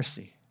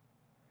hypocrisy,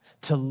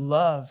 to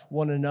love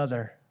one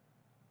another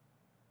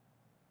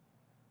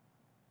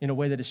in a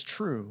way that is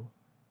true,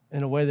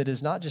 in a way that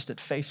is not just at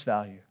face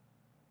value,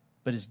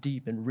 but is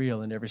deep and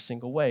real in every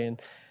single way. And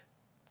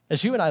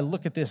as you and I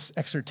look at this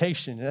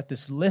exhortation and at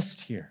this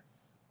list here,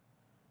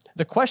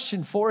 the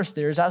question for us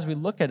there is, as we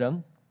look at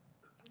them,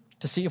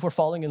 to see if we're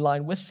falling in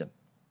line with them.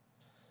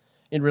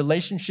 In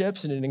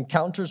relationships and in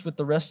encounters with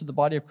the rest of the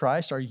body of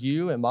Christ, are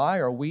you, am I,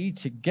 are we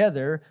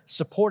together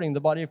supporting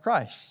the body of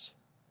Christ?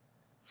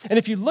 And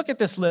if you look at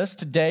this list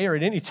today or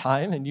at any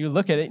time and you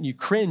look at it and you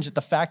cringe at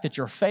the fact that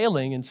you're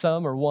failing in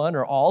some or one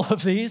or all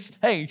of these,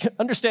 hey,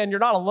 understand you're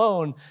not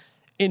alone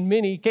in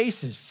many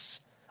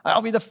cases.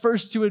 I'll be the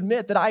first to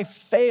admit that I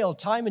fail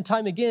time and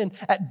time again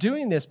at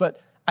doing this,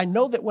 but I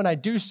know that when I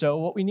do so,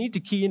 what we need to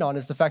key in on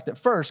is the fact that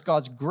first,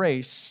 God's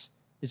grace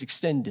is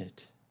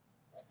extended.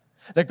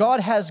 That God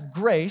has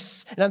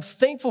grace, and I'm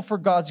thankful for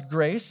God's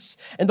grace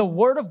and the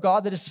word of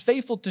God that is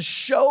faithful to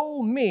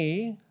show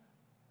me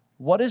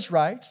what is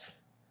right,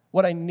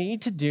 what I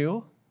need to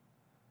do,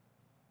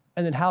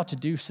 and then how to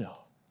do so.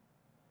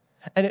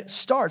 And it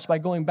starts by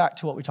going back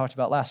to what we talked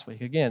about last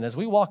week. Again, as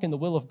we walk in the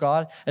will of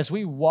God, as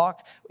we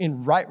walk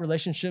in right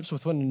relationships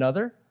with one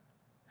another,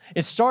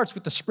 it starts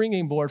with the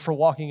springing board for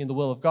walking in the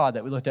will of God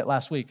that we looked at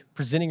last week,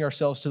 presenting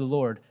ourselves to the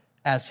Lord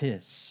as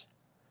his.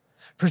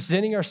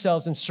 Presenting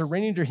ourselves and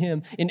surrendering to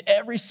him in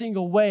every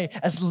single way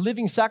as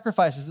living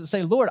sacrifices that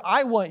say, Lord,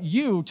 I want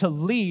you to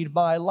lead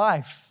my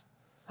life.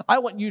 I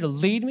want you to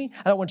lead me.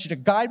 I want you to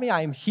guide me.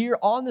 I am here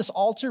on this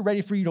altar,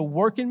 ready for you to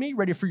work in me,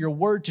 ready for your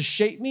word to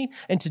shape me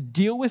and to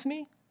deal with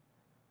me.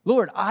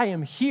 Lord, I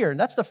am here. And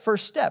that's the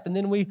first step. And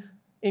then we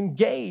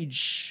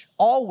engage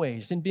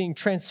always in being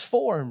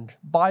transformed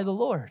by the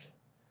Lord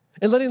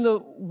and letting the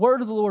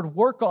word of the Lord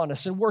work on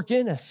us and work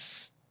in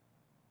us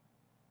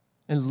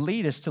and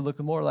lead us to look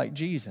more like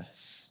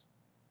Jesus.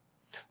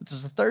 But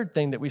there's a third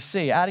thing that we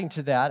see, adding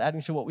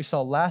to what we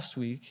saw last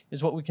week,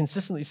 is what we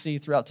consistently see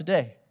throughout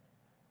today.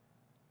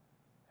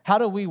 How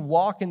do we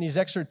walk in these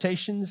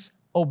exhortations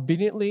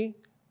obediently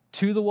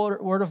to the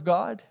word of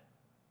God?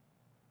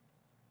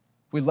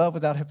 We love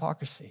without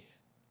hypocrisy.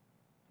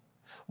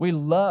 We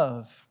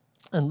love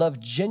and love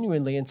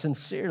genuinely and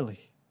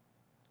sincerely.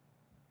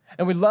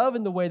 And we love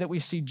in the way that we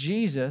see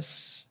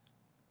Jesus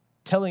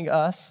telling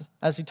us,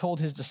 as he told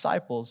his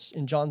disciples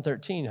in John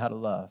 13, how to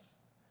love.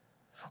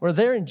 Or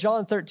there in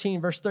John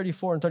 13, verse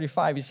 34 and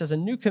 35, he says, "A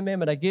new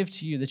commandment I give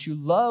to you, that you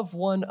love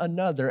one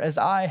another as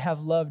I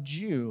have loved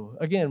you."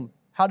 Again,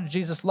 how did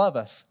Jesus love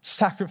us?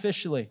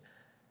 Sacrificially.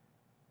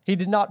 He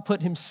did not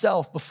put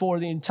himself before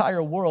the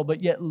entire world,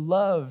 but yet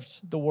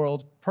loved the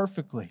world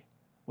perfectly,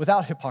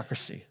 without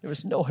hypocrisy. There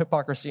was no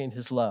hypocrisy in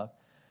his love.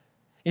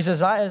 He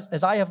says,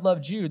 as I have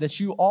loved you, that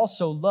you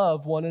also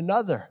love one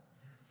another.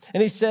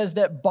 And he says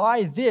that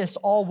by this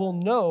all will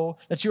know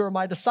that you are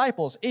my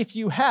disciples, if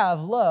you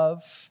have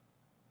love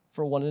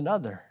for one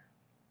another.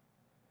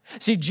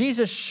 See,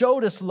 Jesus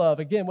showed us love,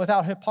 again,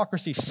 without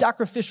hypocrisy,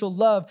 sacrificial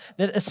love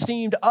that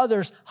esteemed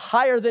others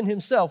higher than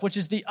himself, which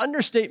is the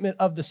understatement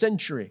of the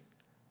century.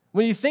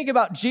 When you think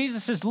about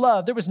Jesus'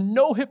 love, there was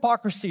no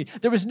hypocrisy.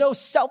 There was no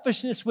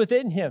selfishness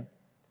within him.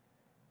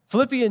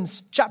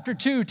 Philippians chapter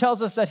 2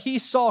 tells us that he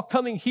saw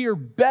coming here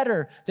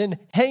better than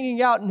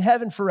hanging out in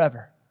heaven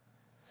forever.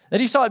 That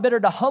he saw it better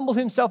to humble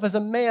himself as a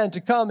man, to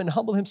come and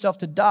humble himself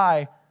to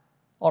die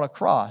on a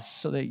cross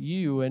so that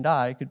you and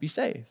I could be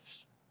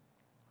saved.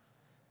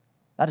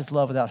 That is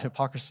love without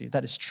hypocrisy.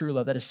 That is true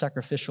love. That is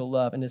sacrificial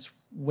love. And it's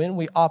when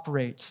we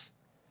operate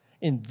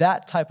in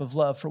that type of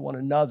love for one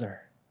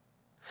another,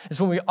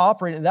 it's when we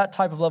operate in that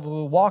type of love, when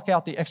we walk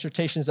out the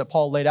exhortations that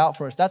Paul laid out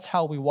for us, that's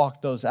how we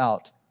walk those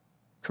out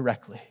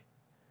correctly.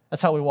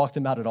 That's how we walk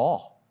them out at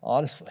all,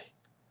 honestly,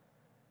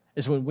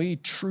 is when we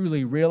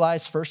truly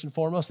realize, first and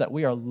foremost, that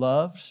we are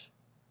loved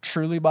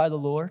truly by the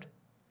Lord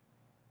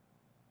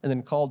and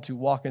then called to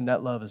walk in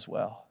that love as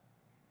well.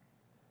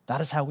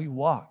 That is how we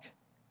walk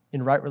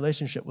in right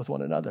relationship with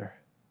one another.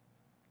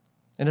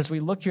 And as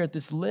we look here at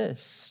this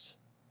list,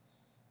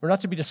 we're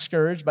not to be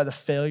discouraged by the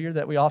failure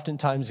that we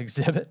oftentimes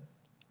exhibit,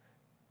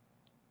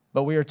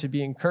 but we are to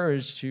be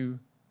encouraged to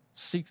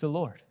seek the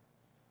Lord,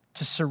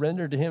 to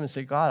surrender to him and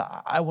say,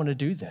 God, I want to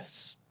do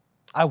this.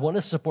 I want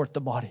to support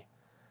the body.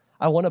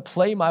 I want to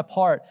play my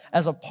part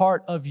as a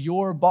part of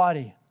your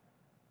body.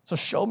 So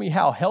show me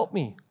how, help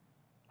me.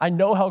 I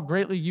know how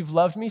greatly you've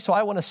loved me, so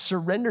I want to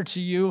surrender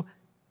to you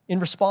in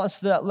response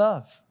to that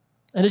love.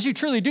 And as you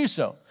truly do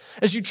so,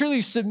 as you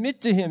truly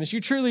submit to him, as you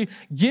truly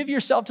give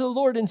yourself to the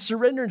Lord and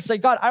surrender and say,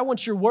 God, I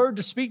want your word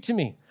to speak to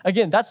me.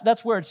 Again,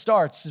 that's where it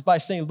starts, is by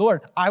saying,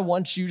 Lord, I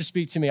want you to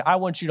speak to me. I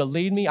want you to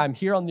lead me. I'm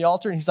here on the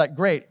altar. And he's like,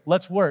 great,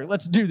 let's work.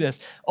 Let's do this.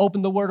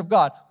 Open the word of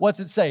God.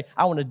 What's it say?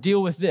 I want to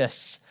deal with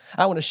this.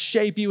 I want to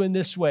shape you in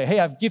this way. Hey,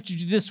 I've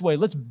gifted you this way.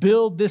 Let's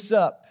build this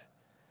up.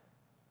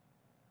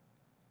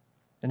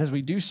 And as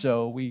we do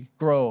so, we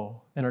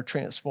grow and are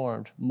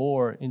transformed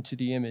more into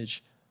the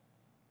image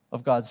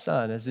of God's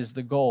Son, as is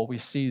the goal we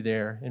see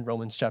there in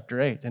Romans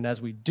chapter 8. And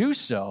as we do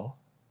so,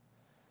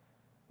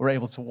 we're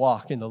able to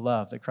walk in the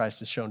love that Christ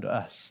has shown to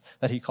us,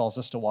 that he calls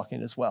us to walk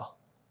in as well.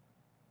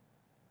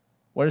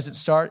 Where does it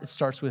start? It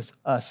starts with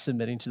us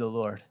submitting to the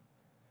Lord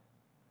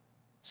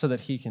so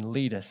that he can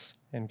lead us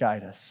and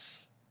guide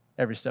us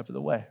every step of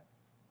the way.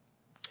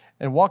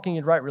 And walking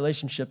in right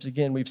relationships,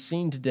 again, we've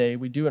seen today,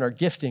 we do in our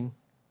gifting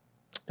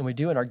and we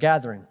do in our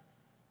gathering.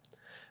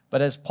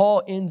 But as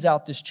Paul ends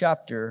out this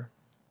chapter,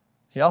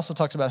 he also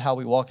talks about how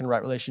we walk in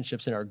right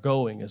relationships in our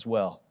going as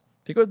well.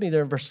 Pick with me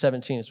there in verse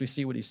 17 as we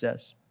see what he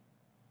says.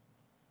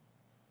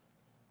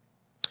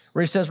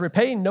 Where he says,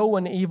 repay no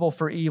one evil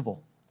for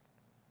evil.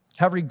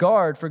 Have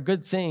regard for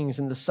good things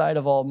in the sight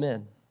of all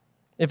men.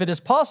 If it is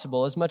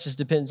possible, as much as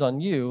depends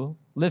on you,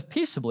 live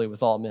peaceably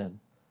with all men.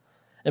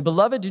 And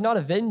beloved, do not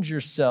avenge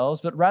yourselves,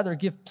 but rather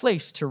give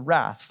place to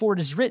wrath. For it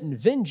is written,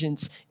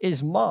 vengeance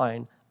is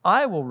mine,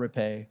 I will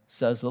repay,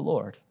 says the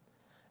Lord.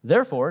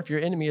 Therefore, if your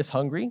enemy is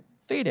hungry,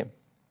 feed him.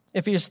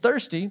 If he is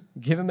thirsty,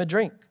 give him a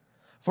drink.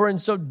 For in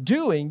so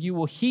doing, you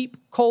will heap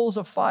coals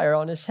of fire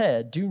on his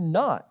head. Do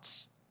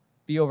not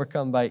be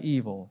overcome by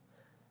evil,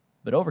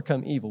 but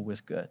overcome evil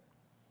with good.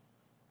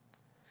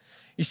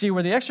 You see,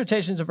 where the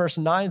exhortations of verse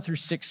 9 through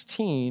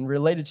 16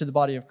 related to the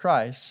body of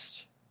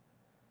Christ,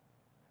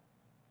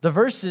 the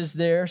verses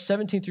there,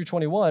 17 through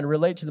 21,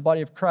 relate to the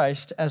body of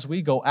Christ as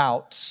we go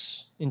out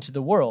into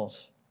the world.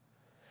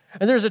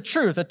 And there's a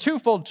truth, a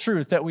twofold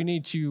truth that we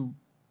need to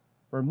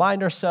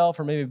remind ourselves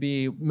or maybe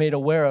be made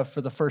aware of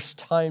for the first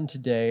time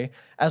today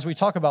as we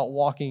talk about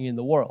walking in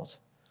the world.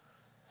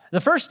 The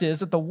first is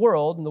that the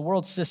world and the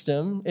world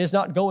system is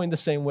not going the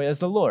same way as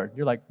the Lord.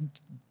 You're like,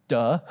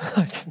 duh,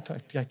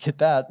 I get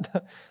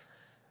that.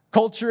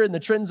 Culture and the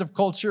trends of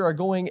culture are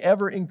going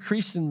ever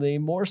increasingly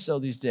more so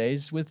these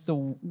days with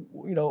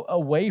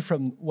away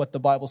from what the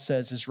Bible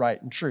says is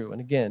right and true. And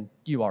again,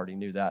 you already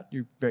knew that.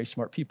 You're very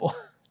smart people.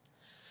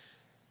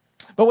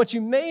 But what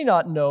you may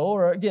not know,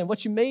 or again,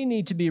 what you may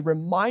need to be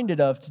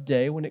reminded of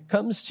today when it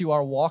comes to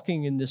our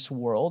walking in this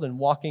world and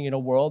walking in a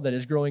world that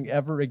is growing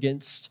ever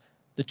against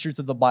the truth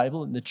of the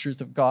Bible and the truth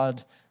of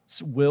God's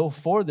will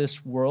for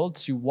this world,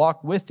 to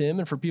walk with him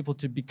and for people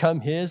to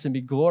become his and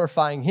be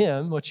glorifying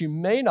him, what you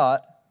may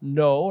not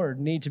know or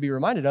need to be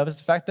reminded of is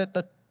the fact that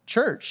the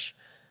church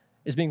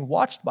is being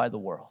watched by the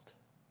world.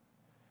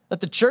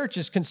 That the church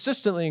is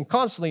consistently and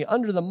constantly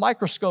under the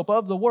microscope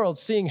of the world,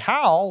 seeing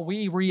how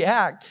we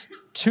react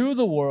to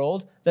the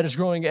world that is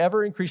growing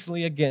ever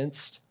increasingly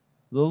against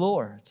the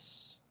Lord.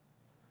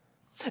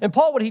 And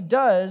Paul, what he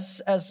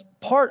does as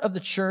part of the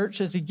church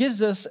is he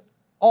gives us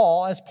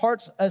all as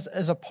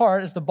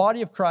the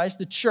body of Christ,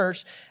 the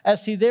church,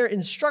 as he there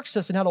instructs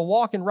us in how to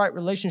walk in right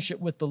relationship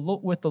with the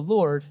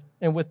Lord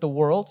and with the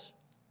world.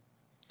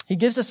 He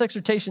gives us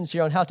exhortations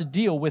here on how to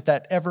deal with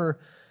that ever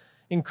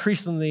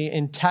increasingly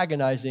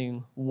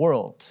antagonizing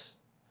world.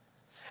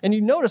 And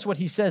you notice what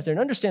he says there, and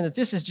understand that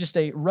this is just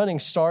a running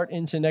start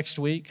into next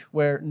week,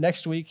 where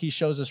next week he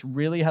shows us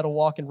really how to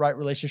walk in right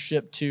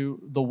relationship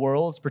to the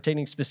world,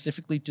 pertaining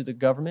specifically to the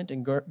government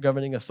and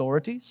governing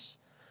authorities.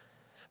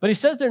 But he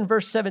says there in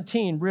verse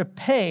 17,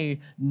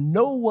 repay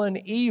no one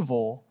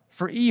evil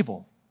for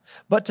evil,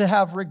 but to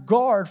have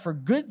regard for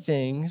good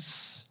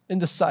things in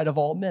the sight of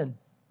all men.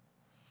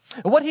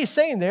 And what he's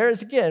saying there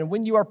is, again,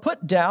 when you are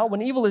put down,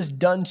 when evil is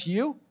done to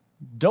you,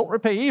 don't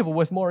repay evil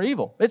with more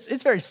evil.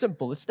 It's very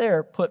simple. It's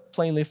there put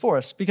plainly for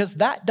us, because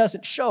that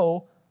doesn't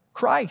show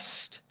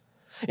Christ.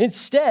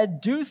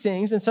 Instead, do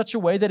things in such a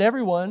way that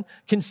everyone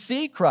can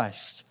see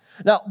Christ.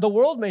 Now, the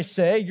world may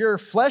say, your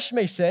flesh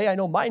may say, I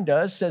know mine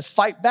does, says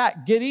fight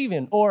back, get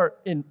even, or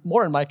in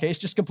my case,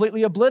 just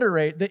completely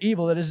obliterate the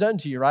evil that is done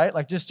to you, right?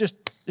 Like just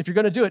if you're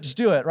going to do it, just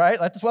do it, right?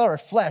 Like that's what our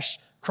flesh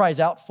cries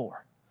out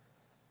for.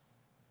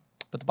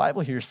 But the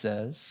Bible here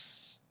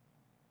says,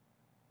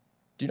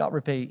 do not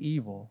repay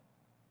evil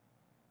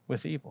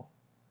with evil.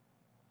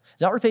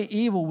 Do not repay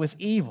evil with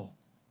evil.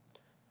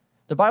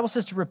 The Bible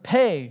says to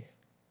repay,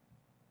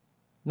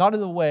 not in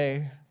the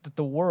way that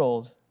the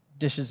world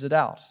dishes it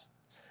out.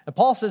 And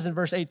Paul says in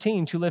verse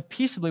 18 to live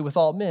peaceably with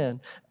all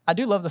men. I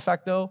do love the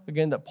fact, though,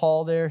 again, that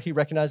Paul there, he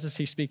recognizes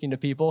he's speaking to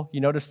people.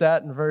 You notice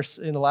that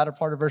in the latter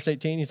part of verse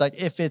 18, he's like,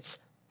 if it's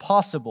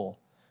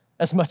possible,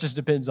 as much as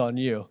depends on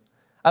you.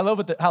 I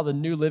love how the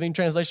New Living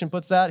Translation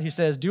puts that. He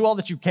says, do all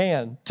that you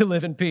can to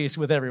live in peace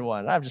with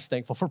everyone. I'm just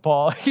thankful for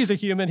Paul. He's a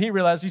human. He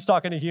realizes he's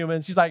talking to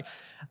humans. He's like,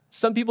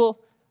 some people,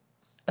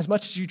 as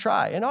much as you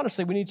try. And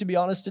honestly, we need to be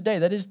honest today.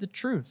 That is the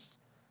truth.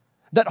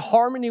 That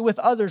harmony with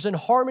others and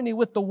harmony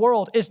with the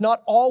world is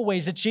not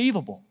always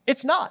achievable.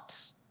 It's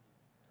not.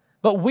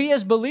 But we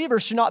as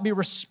believers should not be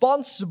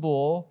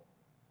responsible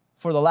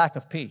for the lack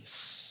of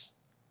peace.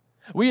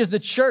 We as the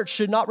church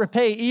should not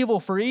repay evil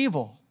for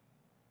evil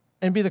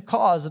and be the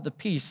cause of the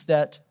peace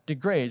that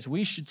degrades.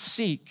 We should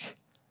seek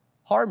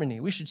harmony.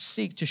 We should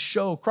seek to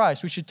show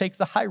Christ. We should take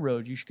the high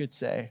road, you could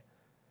say,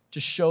 to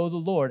show the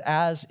Lord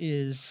as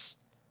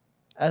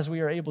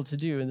we are able to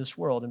do in this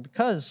world. And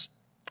because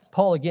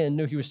Paul, again,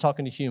 knew he was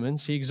talking to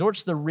humans, he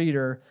exhorts the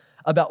reader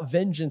about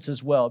vengeance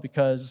as well,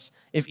 because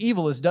if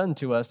evil is done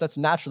to us, that's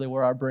naturally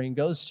where our brain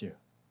goes to.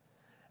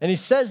 And he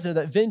says there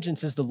that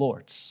vengeance is the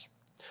Lord's.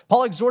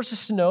 Paul exhorts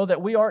us to know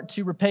that we aren't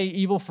to repay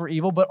evil for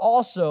evil, but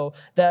also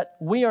that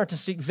we aren't to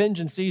seek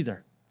vengeance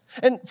either.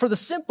 And for the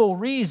simple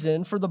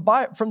reason from the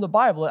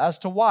Bible as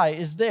to why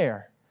is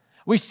there.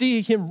 We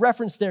see him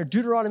referenced there,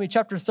 Deuteronomy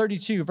chapter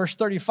 32, verse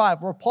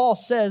 35, where Paul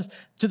says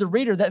to the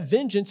reader that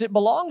vengeance, it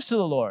belongs to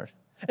the Lord.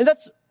 And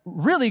that's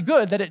really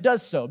good that it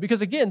does so,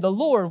 because again, the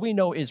Lord we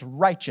know is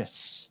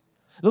righteous.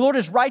 The Lord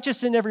is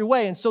righteous in every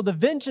way, and so the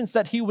vengeance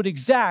that he would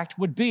exact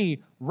would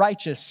be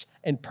righteous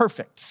and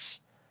perfect.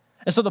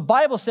 And so the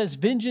Bible says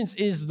vengeance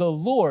is the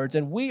Lord's,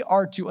 and we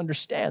are to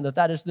understand that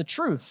that is the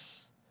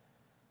truth.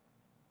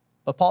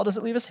 But Paul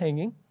doesn't leave us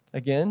hanging.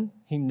 Again,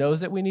 he knows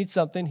that we need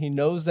something. He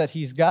knows that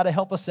he's got to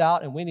help us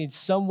out, and we need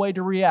some way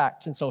to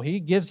react, and so he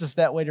gives us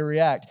that way to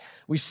react.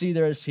 We see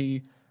there as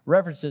he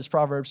references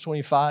Proverbs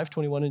 25,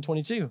 21, and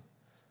 22.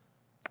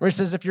 Where he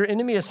says, if your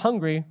enemy is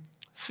hungry,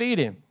 feed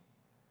him.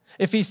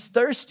 If he's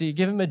thirsty,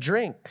 give him a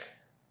drink.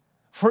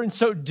 For in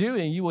so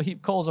doing, you will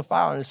heap coals of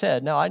fire on his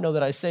head. Now, I know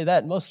that I say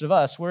that. Most of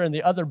us, we're in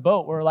the other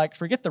boat. We're like,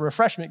 forget the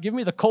refreshment. Give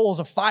me the coals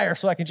of fire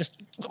so I can just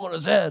go on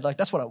his head. Like,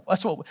 that's what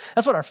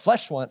our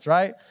flesh wants,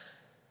 right?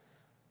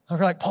 And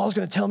we're like, Paul's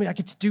going to tell me I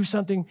get to do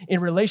something in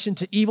relation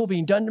to evil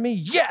being done to me?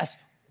 Yes.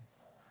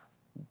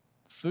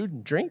 Food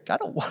and drink? I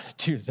don't want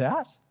to do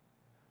that.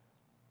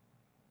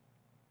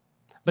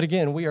 But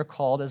again, we are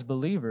called as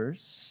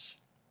believers.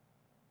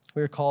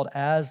 We are called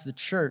as the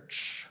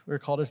church. We are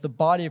called as the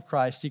body of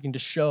Christ, seeking to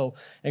show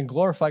and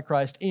glorify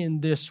Christ in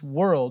this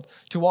world,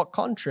 to walk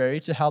contrary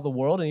to how the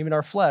world and even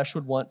our flesh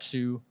would want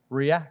to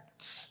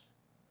react.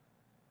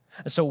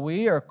 And so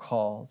we are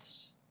called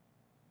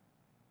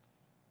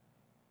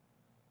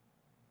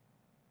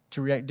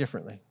to react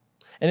differently.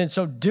 And in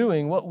so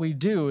doing, what we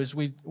do is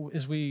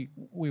we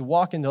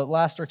walk in the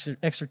last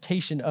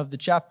exhortation of the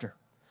chapter,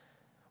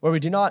 where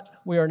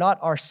we are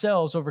not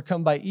ourselves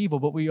overcome by evil,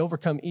 but we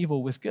overcome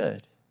evil with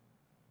good.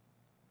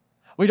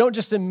 We don't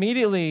just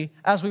immediately,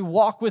 as we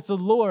walk with the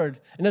Lord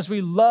and as we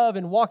love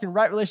and walk in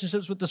right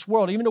relationships with this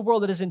world, even a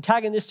world that is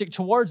antagonistic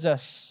towards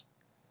us,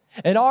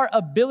 and our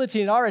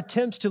ability and our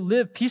attempts to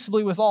live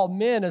peaceably with all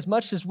men as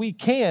much as we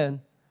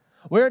can,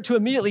 we aren't to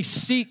immediately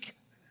seek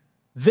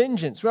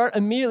vengeance. We aren't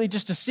immediately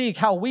just to seek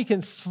how we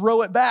can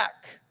throw it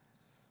back.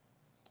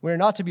 We are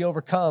not to be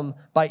overcome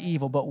by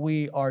evil, but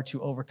we are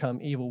to overcome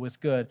evil with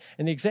good.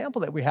 And the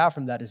example that we have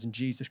from that is in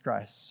Jesus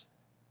Christ.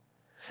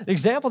 The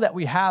example that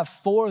we have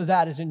for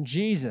that is in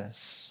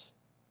Jesus,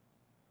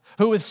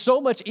 who with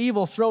so much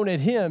evil thrown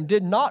at him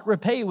did not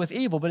repay with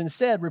evil, but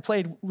instead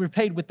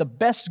repaid with the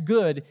best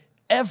good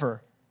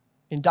ever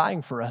in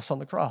dying for us on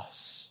the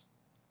cross.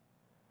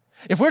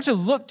 If we're to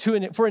look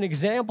for an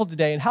example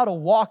today in how to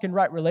walk in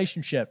right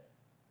relationship,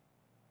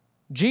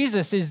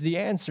 Jesus is the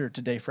answer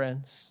today,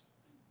 friends.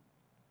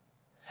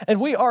 And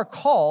we are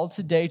called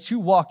today to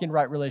walk in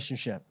right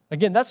relationship.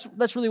 Again,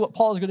 that's really what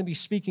Paul is going to be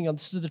speaking on.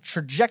 This is the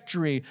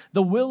trajectory,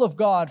 the will of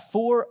God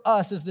for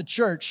us as the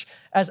church,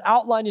 as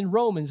outlined in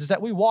Romans, is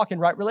that we walk in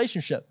right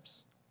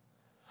relationships.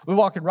 We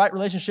walk in right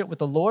relationship with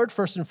the Lord,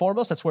 first and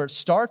foremost. That's where it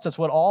starts. That's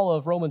what all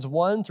of Romans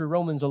 1 through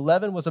Romans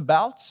 11 was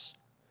about.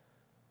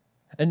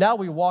 And now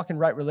we walk in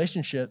right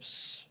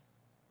relationships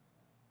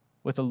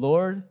with the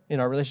Lord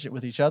in our relationship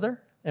with each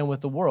other and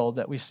with the world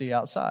that we see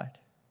outside.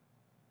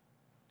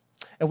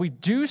 And we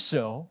do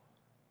so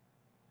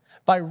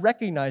by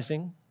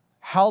recognizing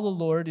how the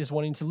Lord is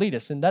wanting to lead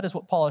us. And that is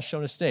what Paul has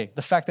shown us today,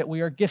 the fact that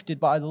we are gifted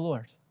by the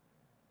Lord.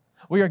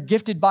 We are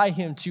gifted by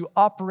him to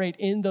operate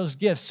in those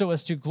gifts so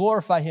as to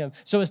glorify him,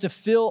 so as to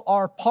fill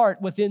our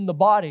part within the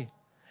body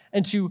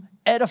and to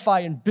edify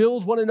and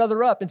build one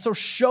another up and so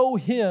show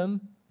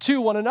him to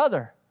one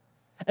another.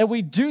 And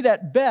we do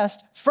that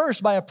best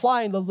first by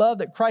applying the love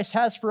that Christ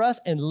has for us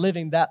and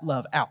living that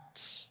love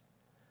out,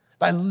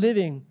 by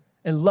living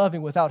and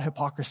loving without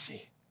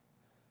hypocrisy.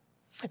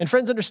 And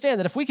friends, understand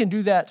that if we can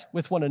do that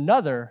with one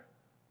another,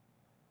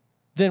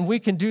 then we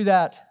can do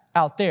that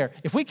out there.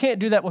 If we can't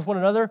do that with one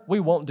another, we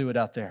won't do it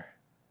out there.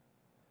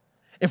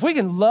 If we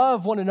can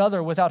love one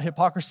another without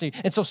hypocrisy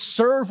and so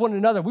serve one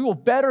another, we will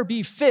better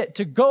be fit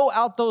to go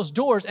out those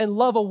doors and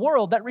love a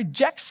world that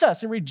rejects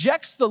us and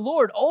rejects the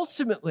Lord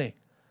ultimately.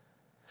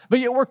 But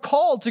yet we're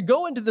called to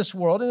go into this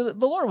world, and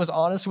the Lord was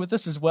honest with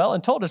us as well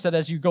and told us that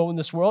as you go in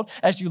this world,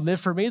 as you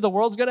live for me, the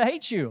world's going to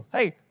hate you.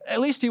 Hey,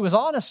 at least he was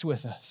honest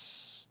with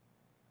us.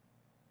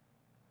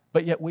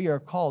 But yet we are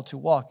called to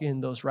walk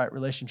in those right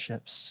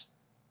relationships.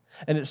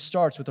 And it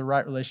starts with a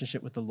right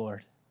relationship with the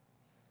Lord,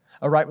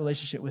 a right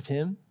relationship with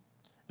him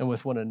and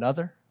with one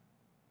another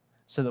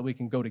so that we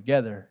can go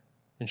together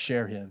and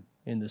share him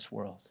in this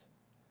world.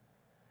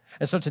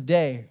 And so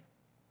today,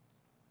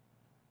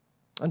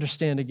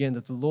 understand again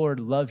that the Lord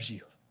loves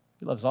you.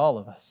 He loves all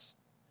of us.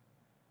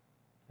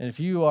 And if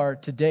you are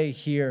today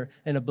here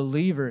and a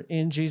believer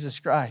in Jesus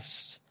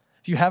Christ,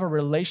 if you have a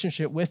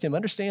relationship with him,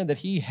 understand that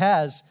he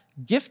has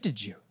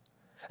gifted you,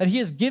 that he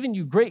has given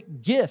you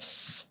great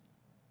gifts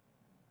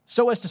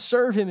so as to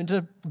serve him and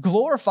to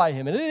glorify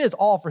him. And it is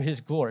all for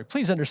his glory.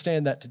 Please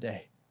understand that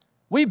today.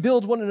 We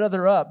build one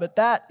another up, but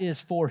that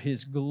is for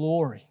his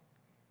glory.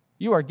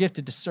 You are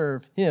gifted to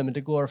serve him and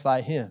to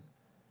glorify him,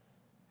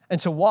 and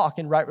to walk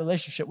in right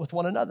relationship with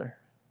one another,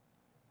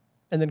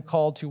 and then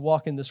called to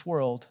walk in this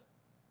world,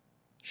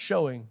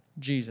 showing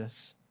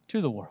Jesus to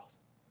the world.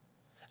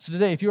 So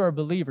today, if you are a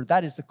believer,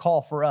 that is the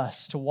call for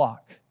us to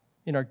walk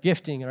in our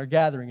gifting, in our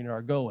gathering, and in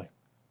our going.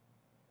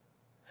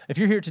 If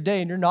you're here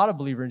today and you're not a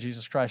believer in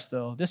Jesus Christ,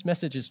 though, this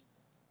message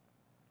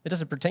it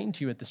doesn't pertain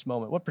to you at this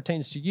moment. What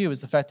pertains to you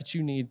is the fact that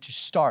you need to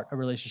start a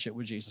relationship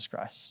with Jesus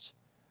Christ.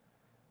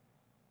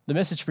 The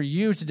message for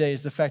you today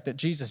is the fact that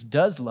Jesus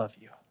does love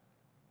you,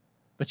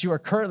 but you are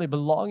currently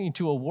belonging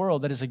to a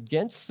world that is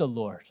against the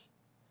Lord.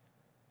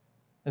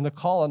 And the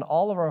call on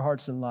all of our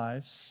hearts and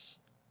lives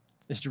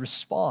is to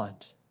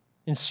respond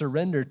and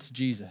surrender to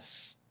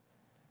Jesus,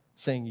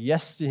 saying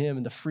yes to him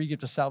and the free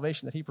gift of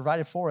salvation that he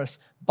provided for us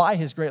by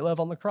his great love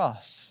on the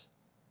cross.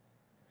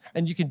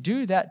 And you can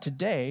do that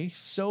today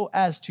so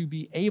as to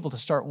be able to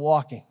start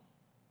walking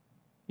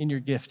in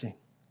your gifting,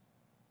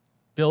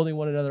 building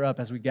one another up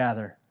as we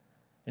gather,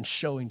 and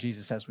showing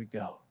Jesus as we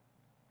go.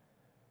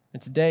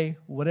 And today,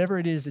 whatever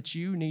it is that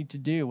you need to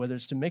do, whether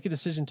it's to make a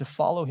decision to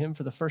follow him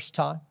for the first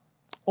time,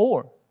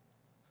 or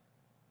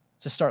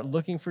to start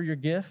looking for your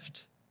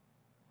gift,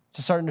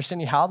 to start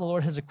understanding how the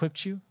Lord has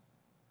equipped you,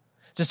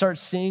 to start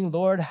seeing,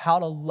 Lord, how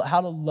to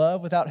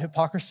love without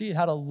hypocrisy and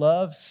how to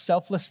love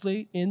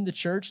selflessly in the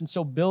church and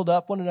so build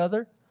up one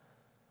another,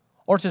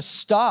 or to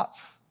stop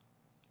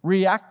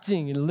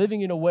reacting and living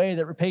in a way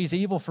that repays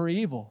evil for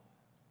evil.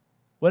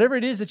 Whatever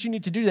it is that you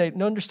need to do today,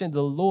 understand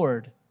the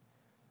Lord,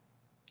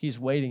 he's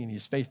waiting and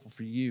he's faithful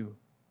for you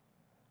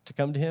to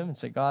come to him and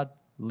say, God,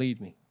 lead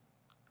me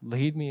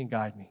and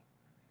guide me.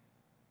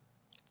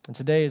 And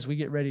today, as we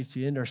get ready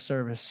to end our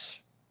service,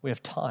 we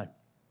have time.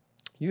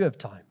 You have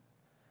time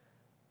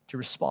to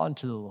respond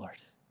to the Lord.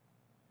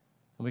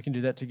 And we can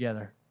do that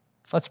together.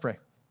 Let's pray.